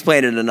 mind. Let me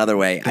explain it another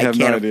way. I have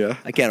no idea.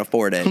 I can't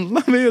afford it.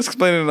 Let me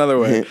explain it another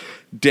way.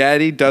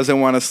 Daddy doesn't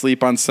want to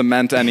sleep on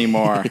cement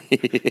anymore.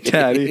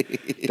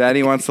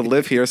 Daddy wants to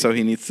live here, so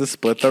he needs to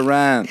split the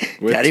rent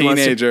with Daddy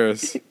wants to-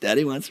 teenagers.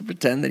 Daddy wants to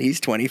pretend that he's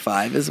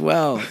 25 as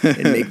well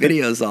and make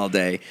videos all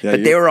day. Yeah,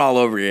 but they were all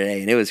over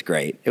today, and it was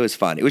great. It was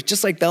fun. It was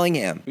just like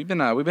Bellingham. We've been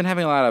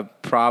having a lot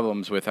of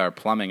problems with our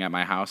plumbing at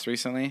my house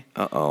recently.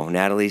 Uh-oh,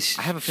 Natalie's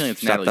I have a feeling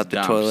it's sucked Natalie's up the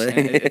dumps. toilet.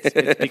 And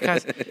it's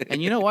because, and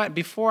you know what?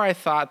 Before I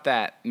thought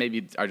that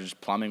maybe our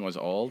just plumbing was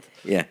old.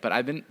 Yeah. But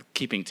I've been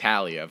keeping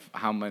tally of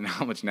how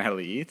much Natalie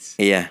Natalie eats,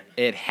 Yeah.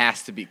 it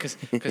has to be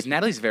because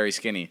Natalie's very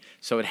skinny,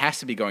 so it has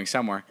to be going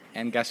somewhere.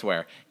 And guess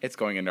where? It's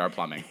going into our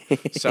plumbing.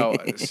 So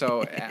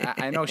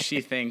I know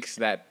she thinks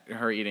that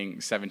her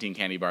eating 17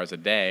 candy bars a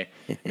day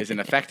isn't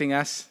affecting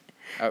us.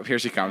 Oh, here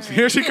she comes.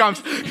 Here she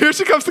comes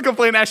to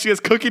complain as she has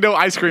cookie dough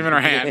ice cream in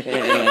her hand.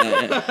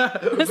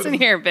 Listen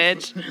here,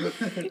 bitch.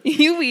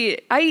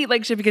 I eat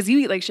like shit because you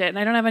eat like shit, and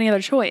I don't have any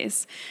other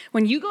choice.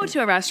 When you go to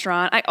a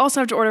restaurant, I also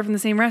have to order from the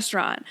same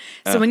restaurant.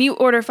 So when you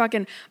order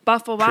fucking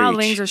Buffalo Wild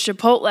Preach. Wings or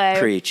Chipotle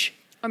Preach.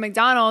 or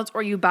McDonald's,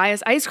 or you buy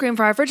us ice cream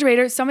for our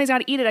refrigerator, somebody's got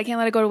to eat it. I can't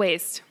let it go to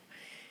waste.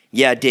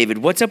 Yeah, David,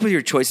 what's up with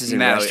your choices in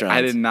Natalie, restaurants?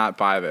 I did not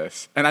buy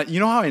this. And you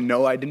know how I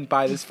know I didn't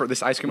buy this for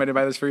this ice cream? I didn't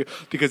buy this for you?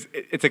 Because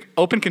it's an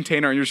open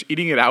container and you're just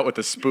eating it out with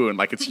a spoon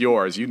like it's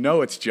yours. You know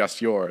it's just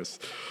yours.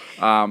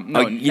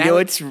 No, you know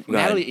it's-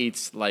 Natalie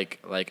eats like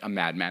a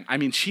madman. I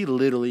mean, she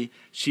literally,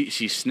 she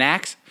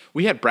snacks.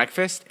 We had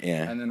breakfast,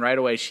 Yeah. and then right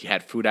away she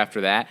had food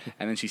after that,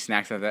 and then she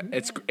snacks after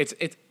that.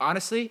 It's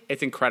honestly,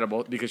 it's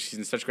incredible because she's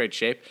in such great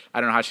shape.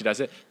 I don't know how she does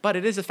it, but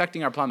it is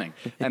affecting our plumbing,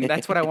 and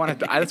that's what I wanted.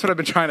 That's what I've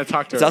been trying to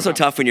talk to It's her also about.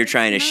 tough when you're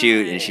trying to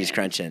shoot and she's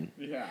crunching.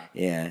 Yeah.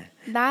 Yeah.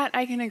 That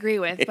I can agree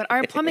with, but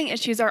our plumbing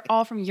issues are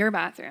all from your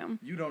bathroom.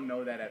 You don't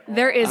know that at all.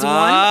 There is one. Yes,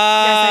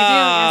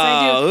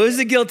 I do. Who's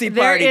the guilty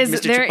party,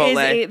 Mr.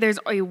 Chipotle? There's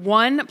a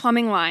one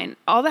plumbing line.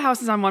 All the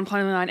houses on one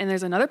plumbing line, and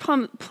there's another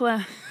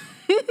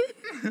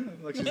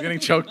Look, she's getting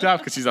choked up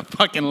because she's a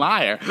fucking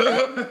liar.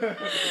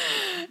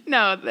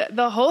 No,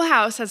 the whole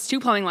house has two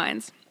plumbing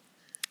lines.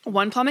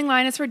 One plumbing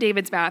line is for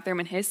David's bathroom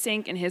and his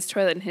sink and his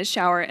toilet and his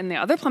shower, and the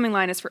other plumbing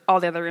line is for all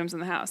the other rooms in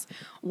the house.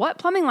 What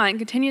plumbing line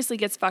continuously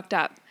gets fucked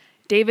up?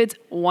 David's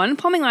one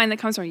plumbing line that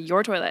comes from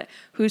your toilet.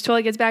 Whose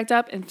toilet gets backed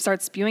up and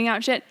starts spewing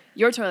out shit?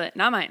 Your toilet,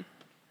 not mine.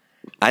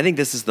 I think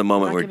this is the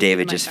moment Not where giving you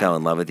David my just time. fell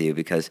in love with you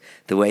because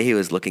the way he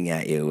was looking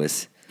at you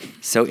was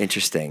so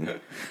interesting.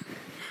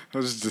 I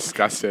was just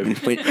disgusted.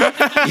 But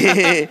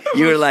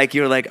you were like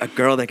a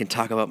girl that can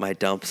talk about my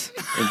dumps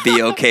and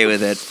be okay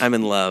with it. I'm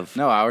in love.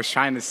 No, I was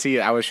trying to see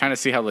how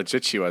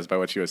legit she was by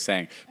what she was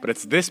saying. But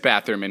it's this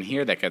bathroom in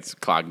here that gets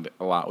clogged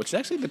a lot, which is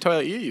actually the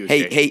toilet you use.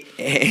 Jake.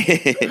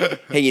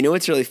 Hey, you know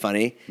what's really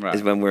funny Right.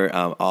 is when we're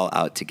all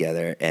out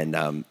together and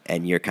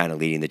you're kind of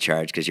leading the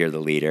charge because you're the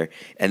leader,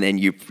 and then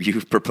you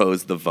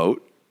propose the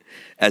vote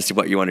as to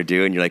what you want to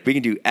do, and you're like, we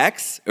can do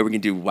X or we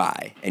can do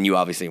Y, and you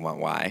obviously want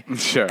Y.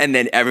 Sure. And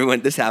then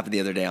this happened the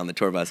other day on the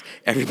tour bus.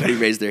 Everybody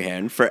raised their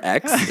hand for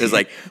X. It was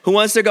like, who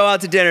wants to go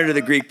out to dinner to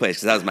the Greek place?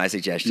 Because that was my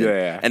suggestion.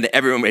 Yeah. And then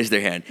everyone raised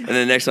their hand. And then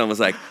the next one was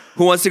like,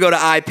 who wants to go to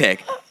iPick?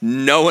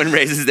 No one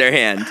raises their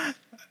hand.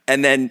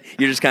 And then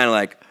you're just kind of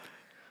like,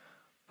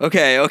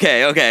 okay.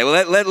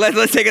 Well,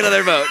 let's take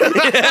another vote.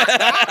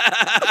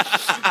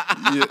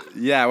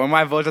 Yeah, when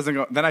my vote doesn't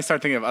go, then I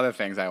start thinking of other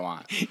things I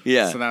want.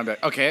 Yeah. So then I'm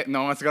like, okay, no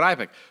one wants to go to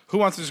iPick. Who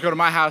wants to just go to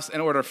my house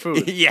and order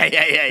food? Yeah.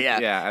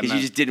 Yeah, and Because you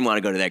then- just didn't want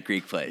to go to that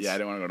Greek place. Yeah, I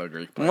didn't want to go to a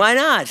Greek place. Why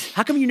not?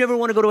 How come you never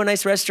want to go to a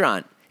nice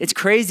restaurant? It's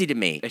crazy to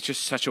me. It's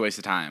just such a waste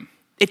of time.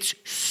 It's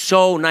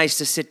so nice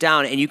to sit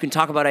down and you can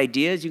talk about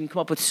ideas. You can come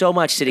up with so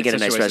much sitting It's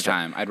at a such nice a waste of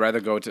restaurant. time. I'd rather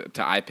go to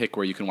iPick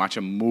where you can watch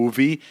a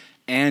movie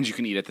and you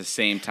can eat at the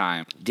same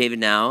time. David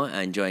now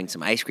enjoying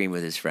some ice cream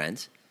with his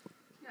friends.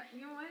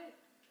 You know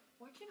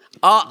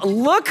what?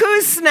 Look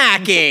who's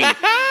snacking.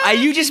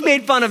 You just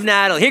made fun of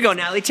Natalie. Here you go,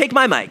 Natalie. Take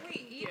my mic.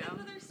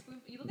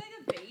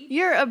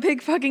 You're a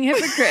big fucking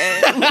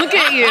hypocrite. Look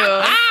at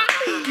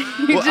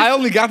you. Well, I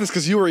only got this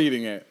because you were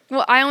eating it.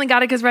 Well, I only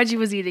got it because Reggie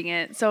was eating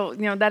it. So,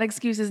 that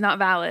excuse is not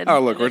valid.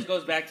 Oh, look,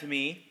 goes back to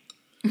me.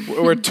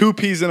 we're two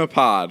peas in a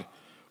pod.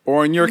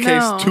 Or in your No.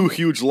 case, two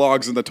huge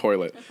logs in the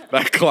toilet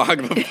that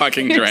clog the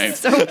fucking You're drain.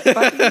 so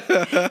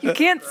funny. You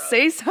can't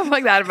say stuff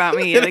like that about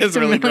me It like, is to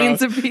really millions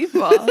gross. of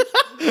people.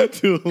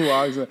 Two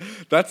logs.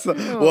 That's the,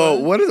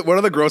 well. What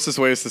are the grossest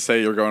ways to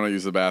say you're going to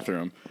use the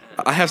bathroom?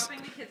 I have.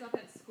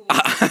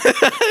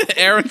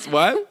 Aaron's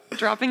what?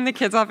 Dropping the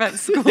kids off at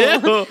school.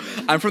 Ew.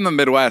 I'm from the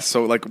Midwest,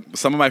 so like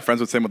some of my friends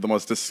would say the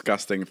most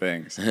disgusting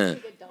things.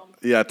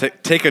 Yeah,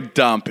 take a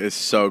dump is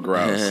so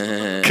gross.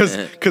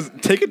 Because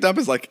take a dump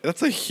is like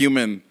that's a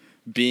human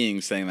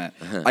being saying that.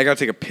 I gotta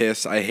take a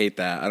piss. I hate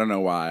that. I don't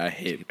know why.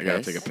 I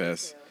gotta take a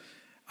piss.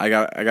 I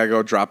gotta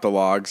go drop the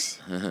logs.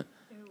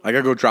 I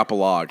gotta go drop a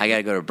log. I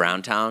gotta go to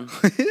Browntown.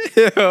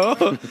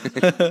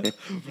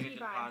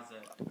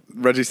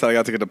 Reggie said I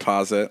gotta take a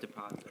deposit.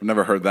 I've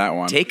never heard that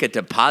one. Take a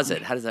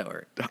deposit. How does that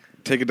work?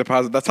 Take a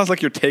deposit. That sounds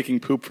like you're taking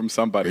poop from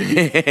somebody.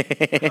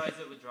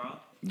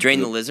 Drain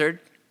the lizard.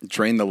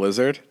 Drain the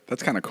lizard.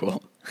 That's kind of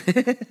cool.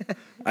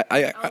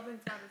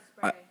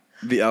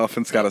 The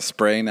elephant's got a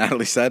spray.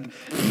 Natalie said.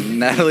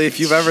 Natalie, if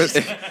you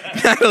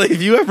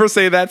ever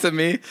say that to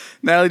me,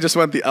 Natalie just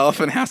went. The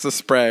elephant has a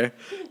spray.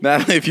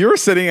 Natalie, if you were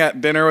sitting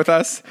at dinner with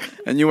us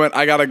and you went,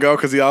 I gotta go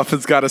because the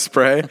elephant's got a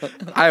spray,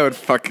 I would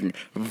fucking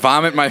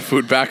vomit my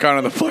food back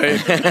onto the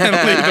plate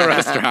and leave the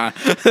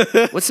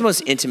restaurant. What's the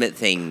most intimate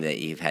thing that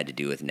you've had to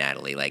do with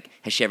Natalie? Like,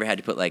 has she ever had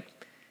to put like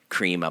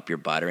cream up your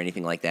butt or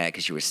anything like that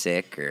because you were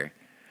sick or?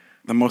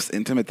 The most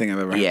intimate thing I've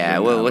ever had. Yeah. to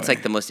do, Well, what's Natalie.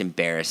 like the most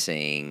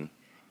embarrassing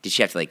Did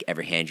she have to like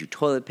ever hand you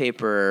toilet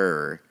paper,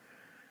 or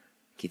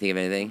can you think of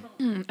anything?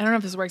 I don't know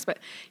if this works, but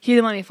he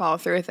didn't let me follow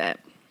through with it.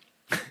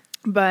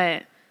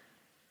 But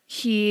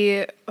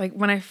he, like,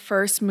 when I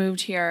first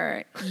moved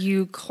here,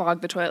 you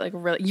clogged the toilet, like,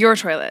 really, your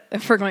toilet,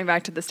 if we're going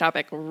back to this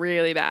topic,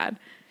 really bad.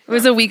 It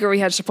was a week where we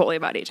had Chipotle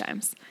about 8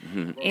 times.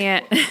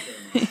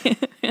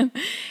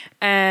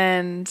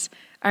 And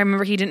I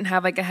remember he didn't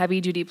have, like, a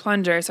heavy-duty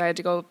plunger, so I had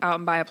to go out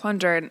and buy a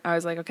plunger, and I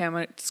was like, okay,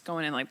 I'm just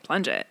going in and, like,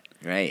 plunge it.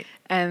 Right.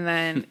 And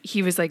then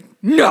he was like,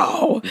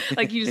 no.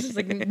 Like, he was just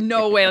like,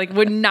 no way. Like,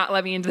 would not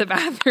let me into the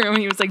bathroom.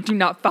 He was like, do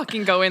not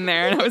fucking go in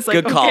there. And I was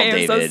like, Good call, okay,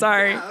 David. I'm so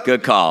sorry.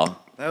 Good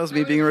call. That was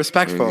me being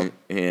respectful.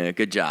 Yeah,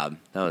 good job.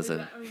 That was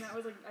a.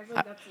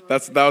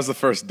 That was the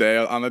first day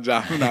on the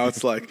job. Now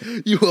it's like,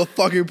 you will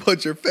fucking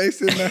put your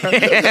face in there.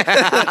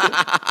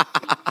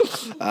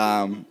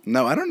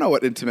 No, I don't know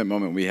what intimate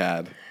moment we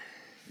had.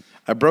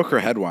 I broke her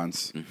head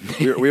once.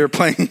 We were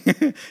playing.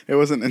 It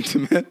wasn't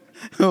intimate.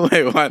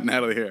 Wait, what?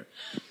 Natalie, here.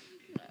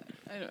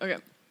 Okay.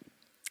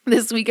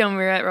 This weekend we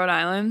were at Rhode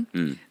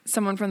Island.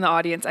 Someone from the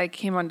audience, I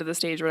came onto the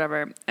stage or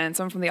whatever, and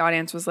someone from the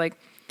audience was like,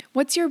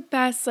 what's your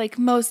best, like,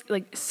 most,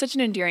 like, such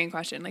an endearing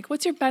question. Like,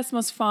 what's your best,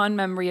 most fond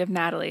memory of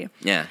Natalie?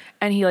 Yeah.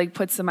 And he, like,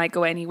 puts the mic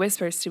away and he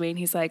whispers to me and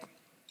he's like,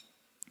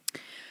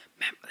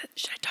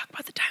 should I talk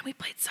about the time we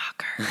played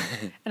soccer?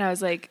 And I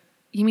was like,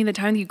 you mean the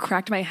time that you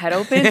cracked my head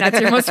open?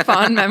 That's your most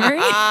fond memory?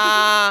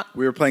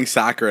 We were playing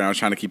soccer, and I was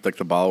trying to keep like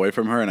the ball away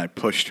from her, and I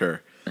pushed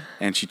her,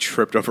 and she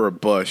tripped over a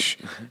bush,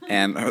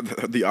 and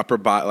the upper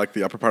part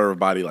of her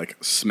body like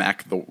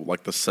smacked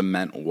the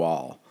cement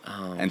wall,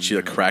 and she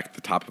like cracked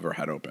the top of her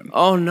head open.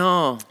 Oh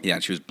no. Yeah,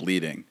 and she was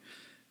bleeding,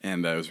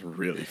 and it was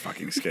really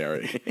fucking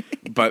scary.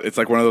 But it's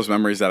like one of those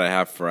memories that I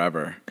have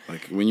forever.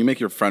 Like when you make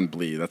your friend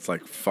bleed, that's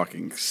like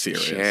fucking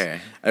serious. Sure.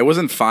 It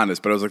wasn't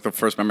fondest, but it was like the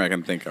first memory I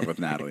can think of with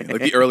Natalie,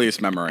 like the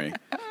earliest memory.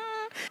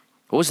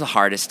 What was the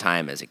hardest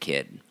time as a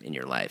kid in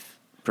your life?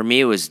 For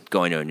me, it was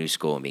going to a new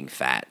school and being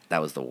fat.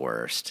 That was the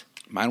worst.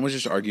 Mine was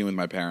just arguing with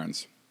my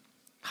parents.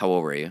 How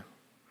old were you?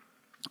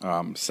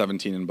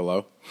 17 and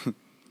below.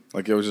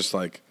 Like it was just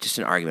like Just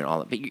an argument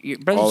all. But your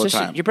All brothers the and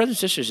sisters, time. your brothers and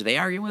sisters, do they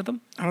argue with them?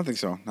 I don't think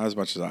so. Not as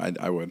much as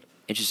I would.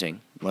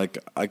 Interesting. Like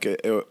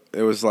it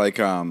was like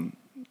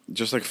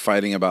just like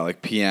fighting about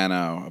like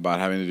piano, about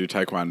having to do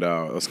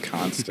taekwondo. It was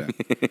constant.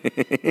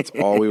 That's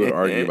all we would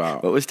argue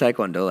about. What was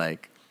Taekwondo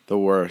like? The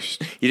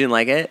worst. You didn't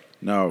like it?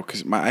 No,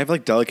 because I have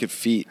like delicate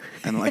feet,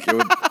 and like it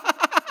would.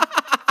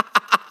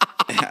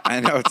 I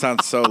know it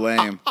sounds so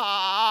lame,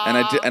 and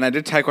I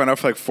did taekwondo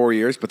for like 4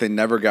 years, but they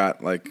never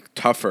got like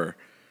tougher,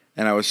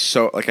 and I was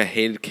so like I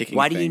hated kicking.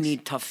 Why do you things.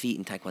 need tough feet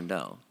in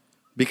Taekwondo?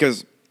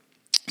 Because,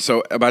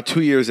 so about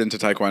 2 years into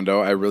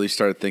taekwondo, I really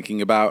started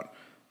thinking about.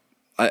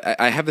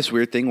 I have this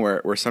weird thing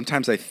where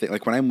sometimes I think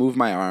like when I move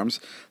my arms,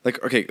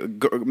 like okay,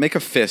 make a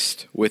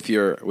fist with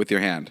your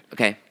hand.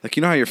 Okay. Like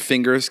you know how your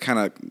fingers kind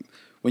of.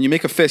 When you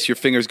make a fist, your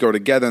fingers go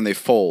together and they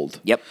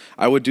fold. Yep.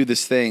 I would do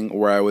this thing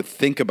where I would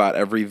think about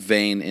every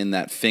vein in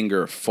that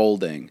finger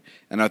folding.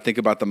 And I would think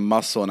about the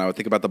muscle and I would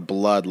think about the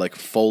blood like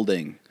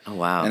folding. Oh,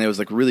 wow. And it was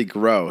like really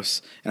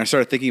gross. And I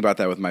started thinking about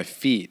that with my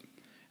feet.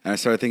 And I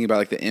started thinking about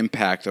like the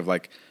impact of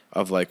what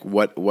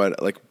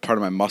like part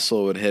of my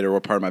muscle would hit or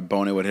what part of my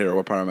bone it would hit or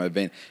what part of my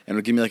vein. And it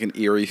would give me like an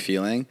eerie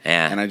feeling.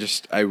 Yeah. And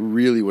I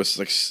really was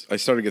like, I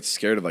started to get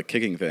scared of like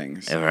kicking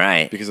things. All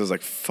right. Because I was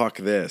like, fuck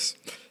this.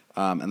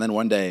 And then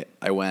one day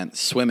I went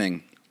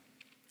swimming.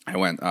 I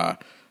went.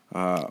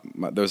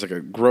 There's like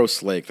a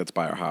gross lake that's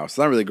by our house. It's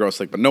not really a gross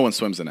lake, but no one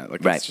swims in it.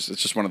 Like Right. it's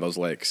just one of those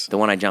lakes. The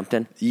one I jumped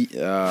in?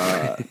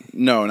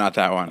 No, not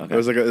that one. Okay. It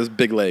was like this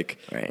big lake,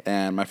 Right.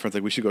 and my friend's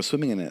like, we should go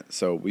swimming in it.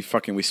 So we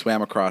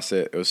swam across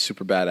it. It was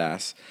super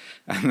badass.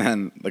 And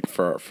then like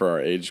for our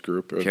age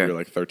group, it was, Sure. we were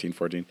like 13,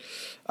 14.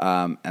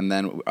 And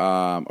then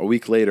a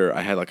week later,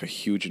 I had like a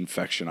huge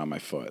infection on my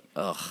foot.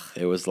 Ugh.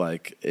 It was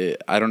like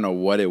I don't know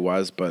what it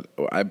was, but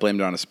I blamed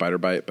it on a spider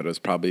bite, but it was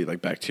probably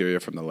like bacteria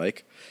from the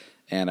lake.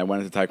 And I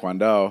went into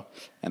Taekwondo,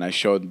 and I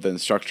showed the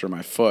instructor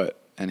my foot,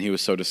 and he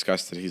was so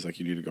disgusted. He's like,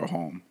 "You need to go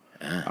home."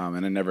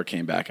 And I never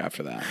came back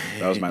after that.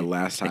 That was my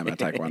last time at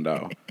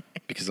Taekwondo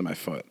because of my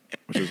foot,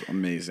 which was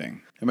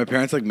amazing. And my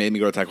parents like made me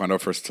go to Taekwondo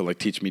first to like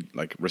teach me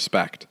like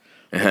respect.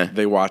 Like,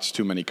 they watched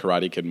too many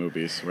Karate Kid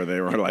movies where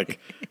they were like,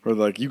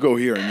 you go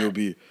here and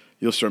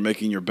you'll start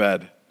making your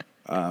bed,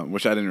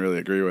 which I didn't really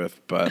agree with,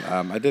 but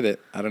I did it.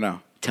 I don't know.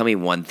 Tell me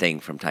one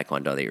thing from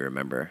Taekwondo that you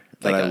remember.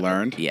 That I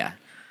learned? Yeah.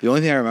 The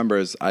only thing I remember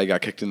is I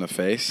got kicked in the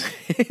face.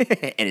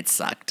 And it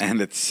sucked. And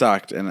it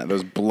sucked, and there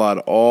was blood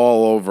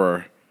all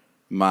over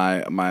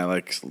my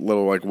like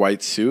little like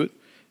white suit,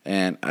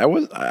 and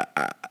and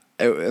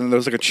there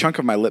was like a chunk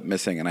of my lip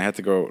missing, and I had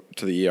to go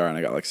to the ER, and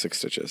I got like 6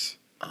 stitches.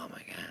 Oh,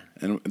 my God.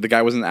 And the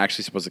guy wasn't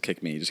actually supposed to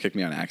kick me; he just kicked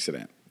me on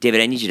accident.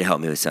 David, I need you to help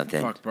me with something.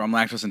 Fuck, bro, I'm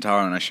lactose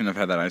intolerant. I shouldn't have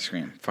had that ice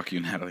cream. Fuck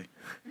you, Natalie.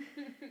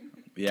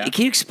 Yeah.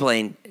 Can you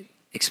explain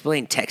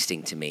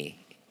texting to me?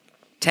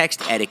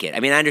 Text etiquette. I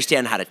mean, I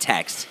understand how to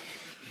text.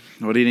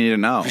 What do you need to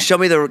know? Tell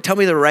me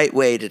the right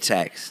way to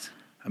text.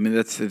 I mean,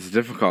 it's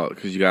difficult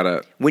because you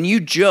gotta. When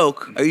you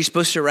joke, are you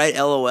supposed to write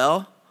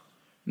LOL?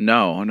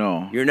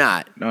 No. You're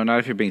not. No, not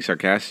if you're being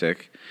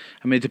sarcastic.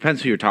 I mean, it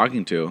depends who you're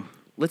talking to.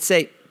 Let's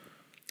say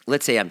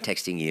I'm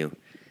texting you,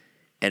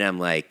 and I'm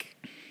like,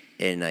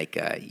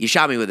 you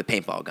shot me with a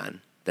paintball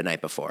gun the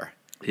night before.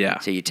 Yeah.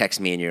 So you text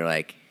me and you're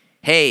like,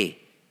 "Hey,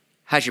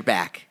 how's your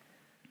back?"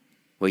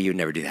 Well, you would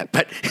never do that,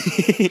 but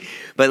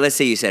but let's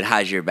say you said,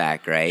 "How's your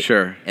back?" Right?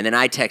 Sure. And then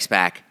I text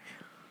back,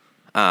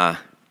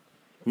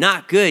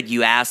 "Not good,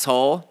 you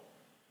asshole."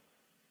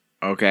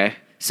 Okay.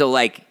 So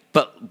like,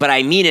 but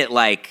I mean it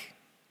like,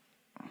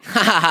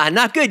 "Ha ha ha,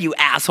 not good, you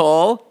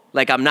asshole."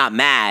 Like I'm not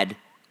mad,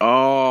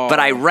 Oh. but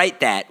I write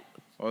that.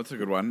 Oh, that's a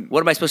good one.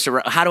 What am I supposed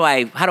to? How do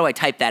I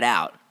type that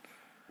out?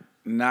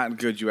 Not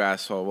good, you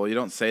asshole. Well, you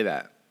don't say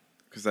that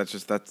because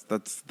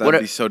that'd What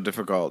be so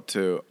difficult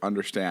to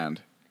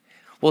understand.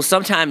 Well,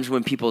 sometimes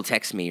when people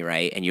text me,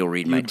 right, and you'll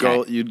read my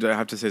text. You'd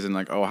have to say something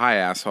like, "Oh, hi,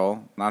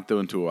 asshole. Not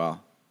doing too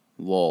well.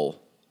 Lol."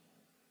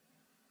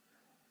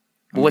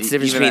 What's the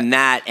difference between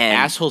that and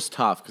Asshole's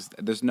tough because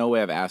there's no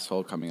way of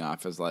asshole coming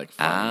off as like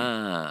funny.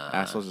 Ah.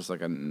 Asshole's just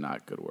like a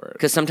not good word.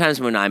 Because sometimes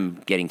when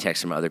I'm getting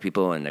texts from other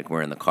people and like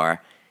we're in the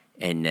car,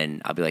 and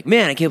then I'll be like,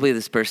 "Man, I can't believe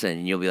this person,"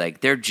 and you'll be like,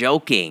 "They're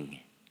joking."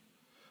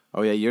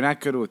 Oh yeah, you're not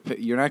good with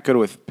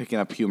picking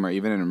up humor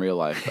even in real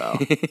life though,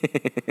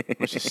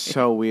 which is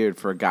so weird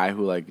for a guy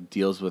who like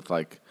deals with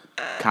like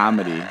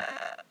comedy.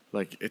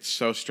 Like it's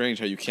so strange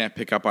how you can't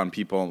pick up on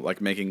people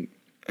like making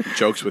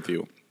jokes with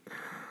you.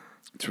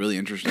 It's really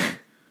interesting.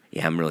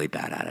 Yeah, I'm really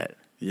bad at it.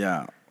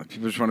 Yeah, like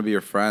people just want to be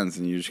your friends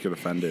and you just get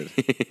offended.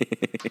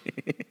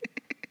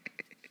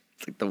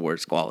 It's like the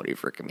worst quality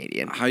for a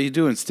comedian. How you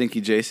doing,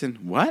 Stinky Jason?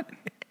 What?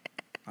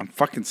 I'm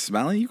fucking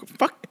smelly. You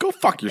go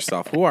fuck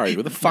yourself. Who are you?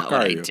 Who the fuck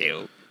are you?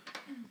 do.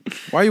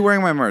 Why are you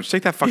wearing my merch?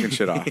 Take that fucking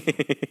shit off.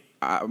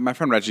 My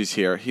friend Reggie's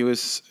here. He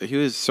was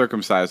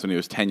circumcised when he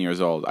was 10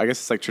 years old. I guess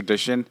it's like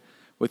tradition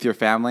with your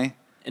family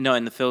No,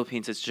 in the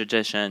Philippines, it's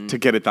tradition. to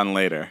get it done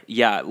later.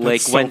 Yeah,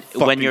 like so when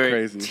fucking you're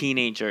crazy. a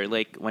teenager,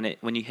 like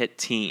when you hit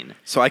teen.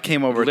 So I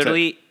came over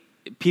Literally,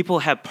 people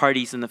have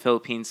parties in the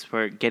Philippines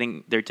for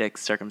getting their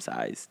dicks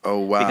circumcised. Oh,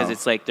 wow. Because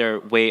it's like their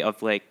way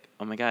of like,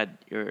 oh my god,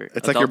 you're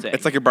It's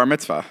adulting. like your bar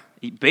mitzvah.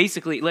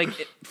 Basically, like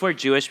for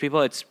Jewish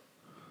people,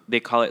 they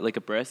call it like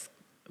a bris,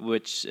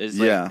 which is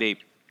like Yeah. they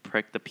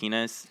prick the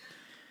penis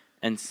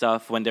and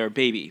stuff when they're a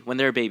baby.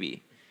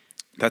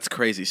 That's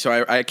crazy.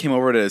 So I came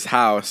over to his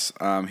house.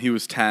 He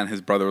was 10. His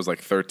brother was like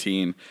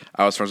 13.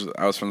 I was friends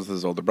with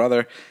his older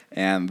brother,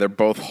 and they're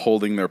both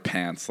holding their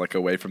pants like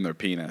away from their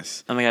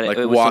penis. Oh my God, Like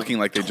it was walking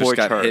like they just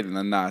got torture. hit in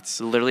the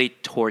nuts. Literally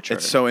torture.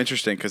 It's so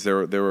interesting because they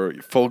were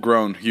full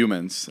grown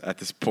humans at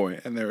this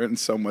point, and they were in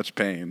so much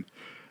pain.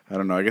 I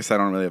don't know. I guess I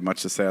don't really have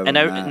much to say. Other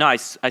than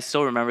that. I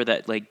still remember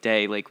that like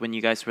day, like when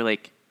you guys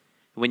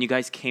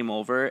came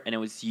over and it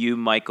was you,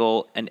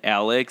 Michael, and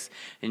Alex,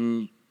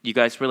 and you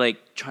guys were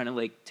like trying to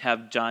like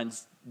have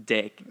John's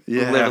dick,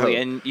 Yeah. literally,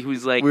 and he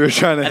was like, We were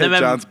trying to and hit then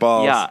John's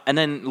balls. Yeah, and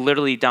then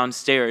literally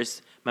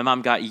downstairs, my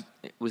mom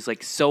was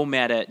like so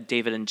mad at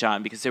David and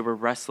John because they were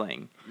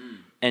wrestling,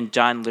 and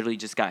John literally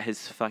just got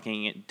his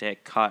fucking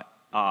dick cut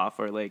off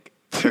or like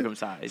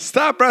circumcised.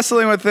 Stop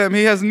wrestling with him.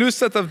 He has a new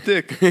set of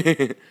dick.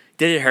 Did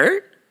it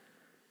hurt?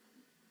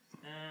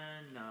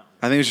 No.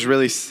 I think it's just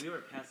really. We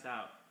were passed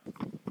out.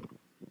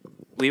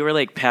 We were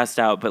like passed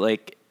out, but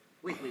like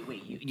Wait.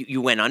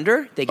 You went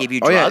under? They gave you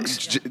Oh yeah,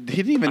 drugs? he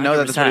didn't even know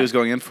that that's what he was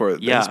going in for.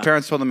 Yeah. His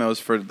parents told him it was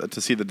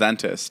to see the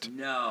dentist.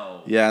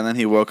 No. Yeah, and then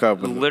he woke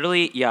up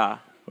literally, yeah.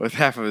 with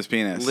half of his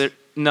penis.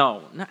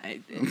 No,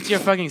 it's your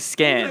fucking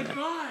skin. Oh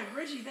God,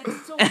 Reggie,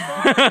 that's so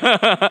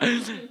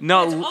fun.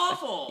 No, That's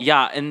awful.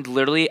 yeah, and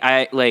literally,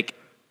 I like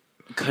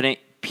couldn't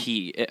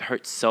pee. It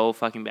hurt so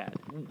fucking bad.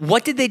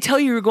 What did they tell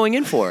you were going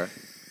in for?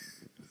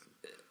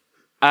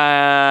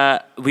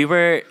 We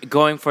were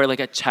going for like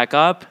a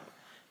checkup,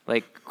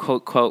 like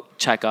quote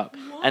checkup,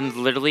 and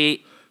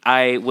literally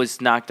I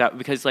was knocked out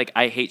because like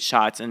I hate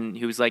shots, and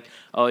he was like,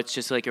 "Oh, it's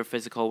just like your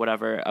physical,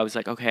 whatever." I was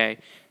like, "Okay,"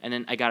 and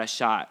then I got a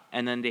shot,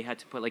 and then they had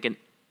to put like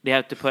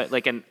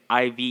an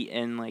IV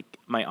in like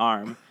my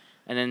arm,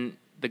 and then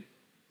the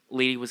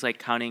lady was like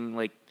counting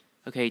like,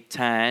 "Okay,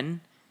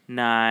 10,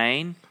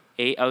 9,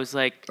 8." I was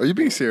like, Are you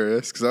being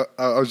serious? Because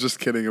I was just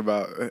kidding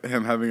about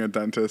him having a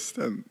dentist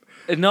and.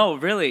 "No,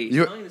 really."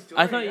 You,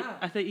 I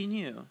thought you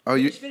knew. oh,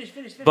 you Finish.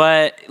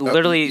 But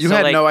literally, you so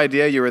had like, no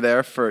idea you were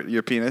there for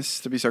your penis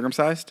to be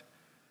circumcised?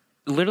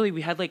 literally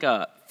we had like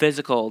a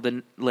physical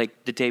the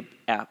day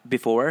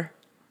before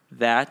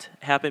that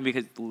happened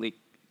because like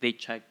they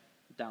checked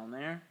down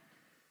there.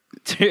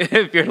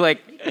 If you're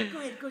like,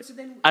 Go. So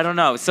then I don't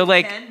know. So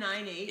like, 10,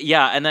 9, 8.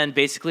 yeah, and then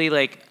basically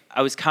like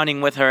I was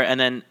counting with her, and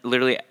then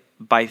literally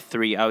by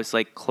 3 I was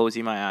like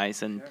closing my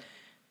eyes and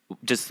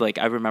just like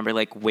I remember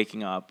like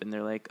waking up and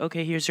they're like,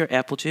 "Okay, here's your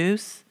apple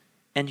juice,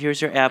 and here's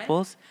your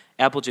apples."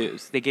 Apple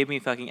juice. They gave me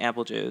fucking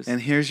apple juice.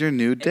 And here's your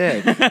new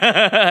dick.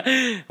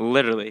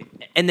 Literally.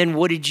 And then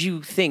what did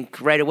you think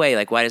right away?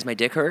 Like, why does my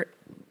dick hurt?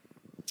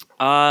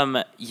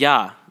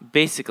 Yeah,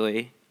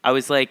 basically. I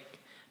was like,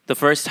 the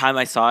first time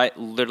I saw it,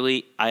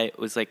 literally, I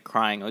was like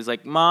crying. I was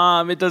like,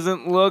 "Mom, it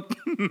doesn't look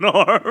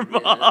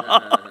normal."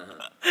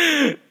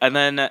 And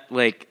then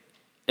like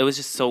it was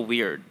just so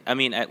weird. I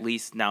mean, at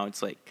least now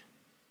it's like,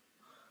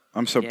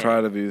 I'm so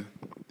proud of you. You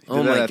Oh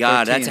did that my at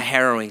God, 13. that's a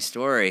harrowing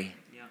story.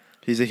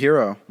 He's a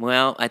hero.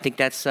 Well, I think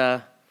that's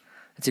a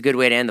good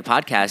way to end the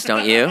podcast,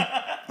 don't you?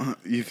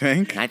 You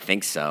think? I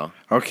think so.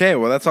 Okay,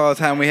 well, that's all the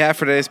time we have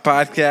for today's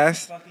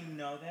podcast.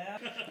 David,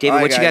 All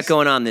right, what you got guys.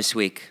 going on this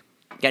week?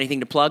 Got anything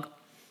to plug?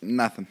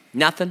 Nothing.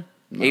 Nothing?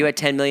 Are you at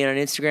 10 million on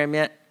Instagram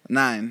yet?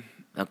 9.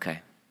 Okay.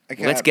 I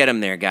Let's got- get him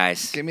there,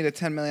 guys. Give me the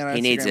 10 million on He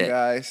Instagram, needs it.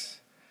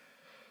 guys.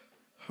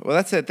 Well,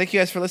 that's it. Thank you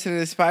guys for listening to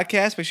this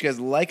podcast. Make sure you guys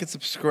like and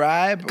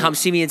subscribe. Come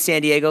see me in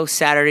San Diego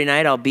Saturday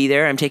night. I'll be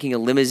there. I'm taking a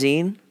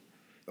limousine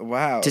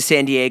Wow. to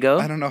San Diego.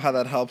 I don't know how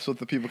that helps with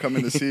the people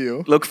coming to see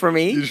you. Look for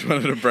me. You just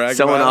wanted to brag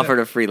Someone about offered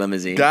it. a free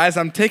limousine. Guys,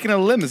 I'm taking a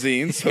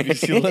limousine, so if you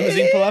see a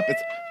limousine pull up,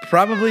 it's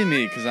probably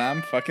me because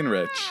I'm fucking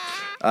rich.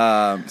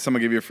 Someone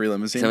give you a free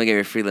limousine? Someone gave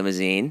me a free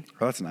limousine.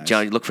 Oh, that's nice.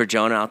 Look for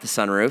Jonah out the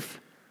sunroof.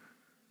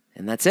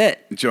 And that's it.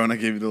 Jonah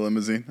gave you the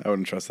limousine. I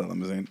wouldn't trust that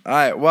limousine. All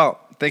right, well,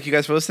 thank you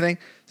guys for listening.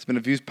 It's been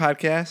a Views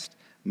podcast.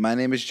 My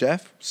name is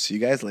Jeff. See you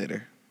guys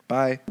later.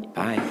 Bye.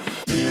 Bye.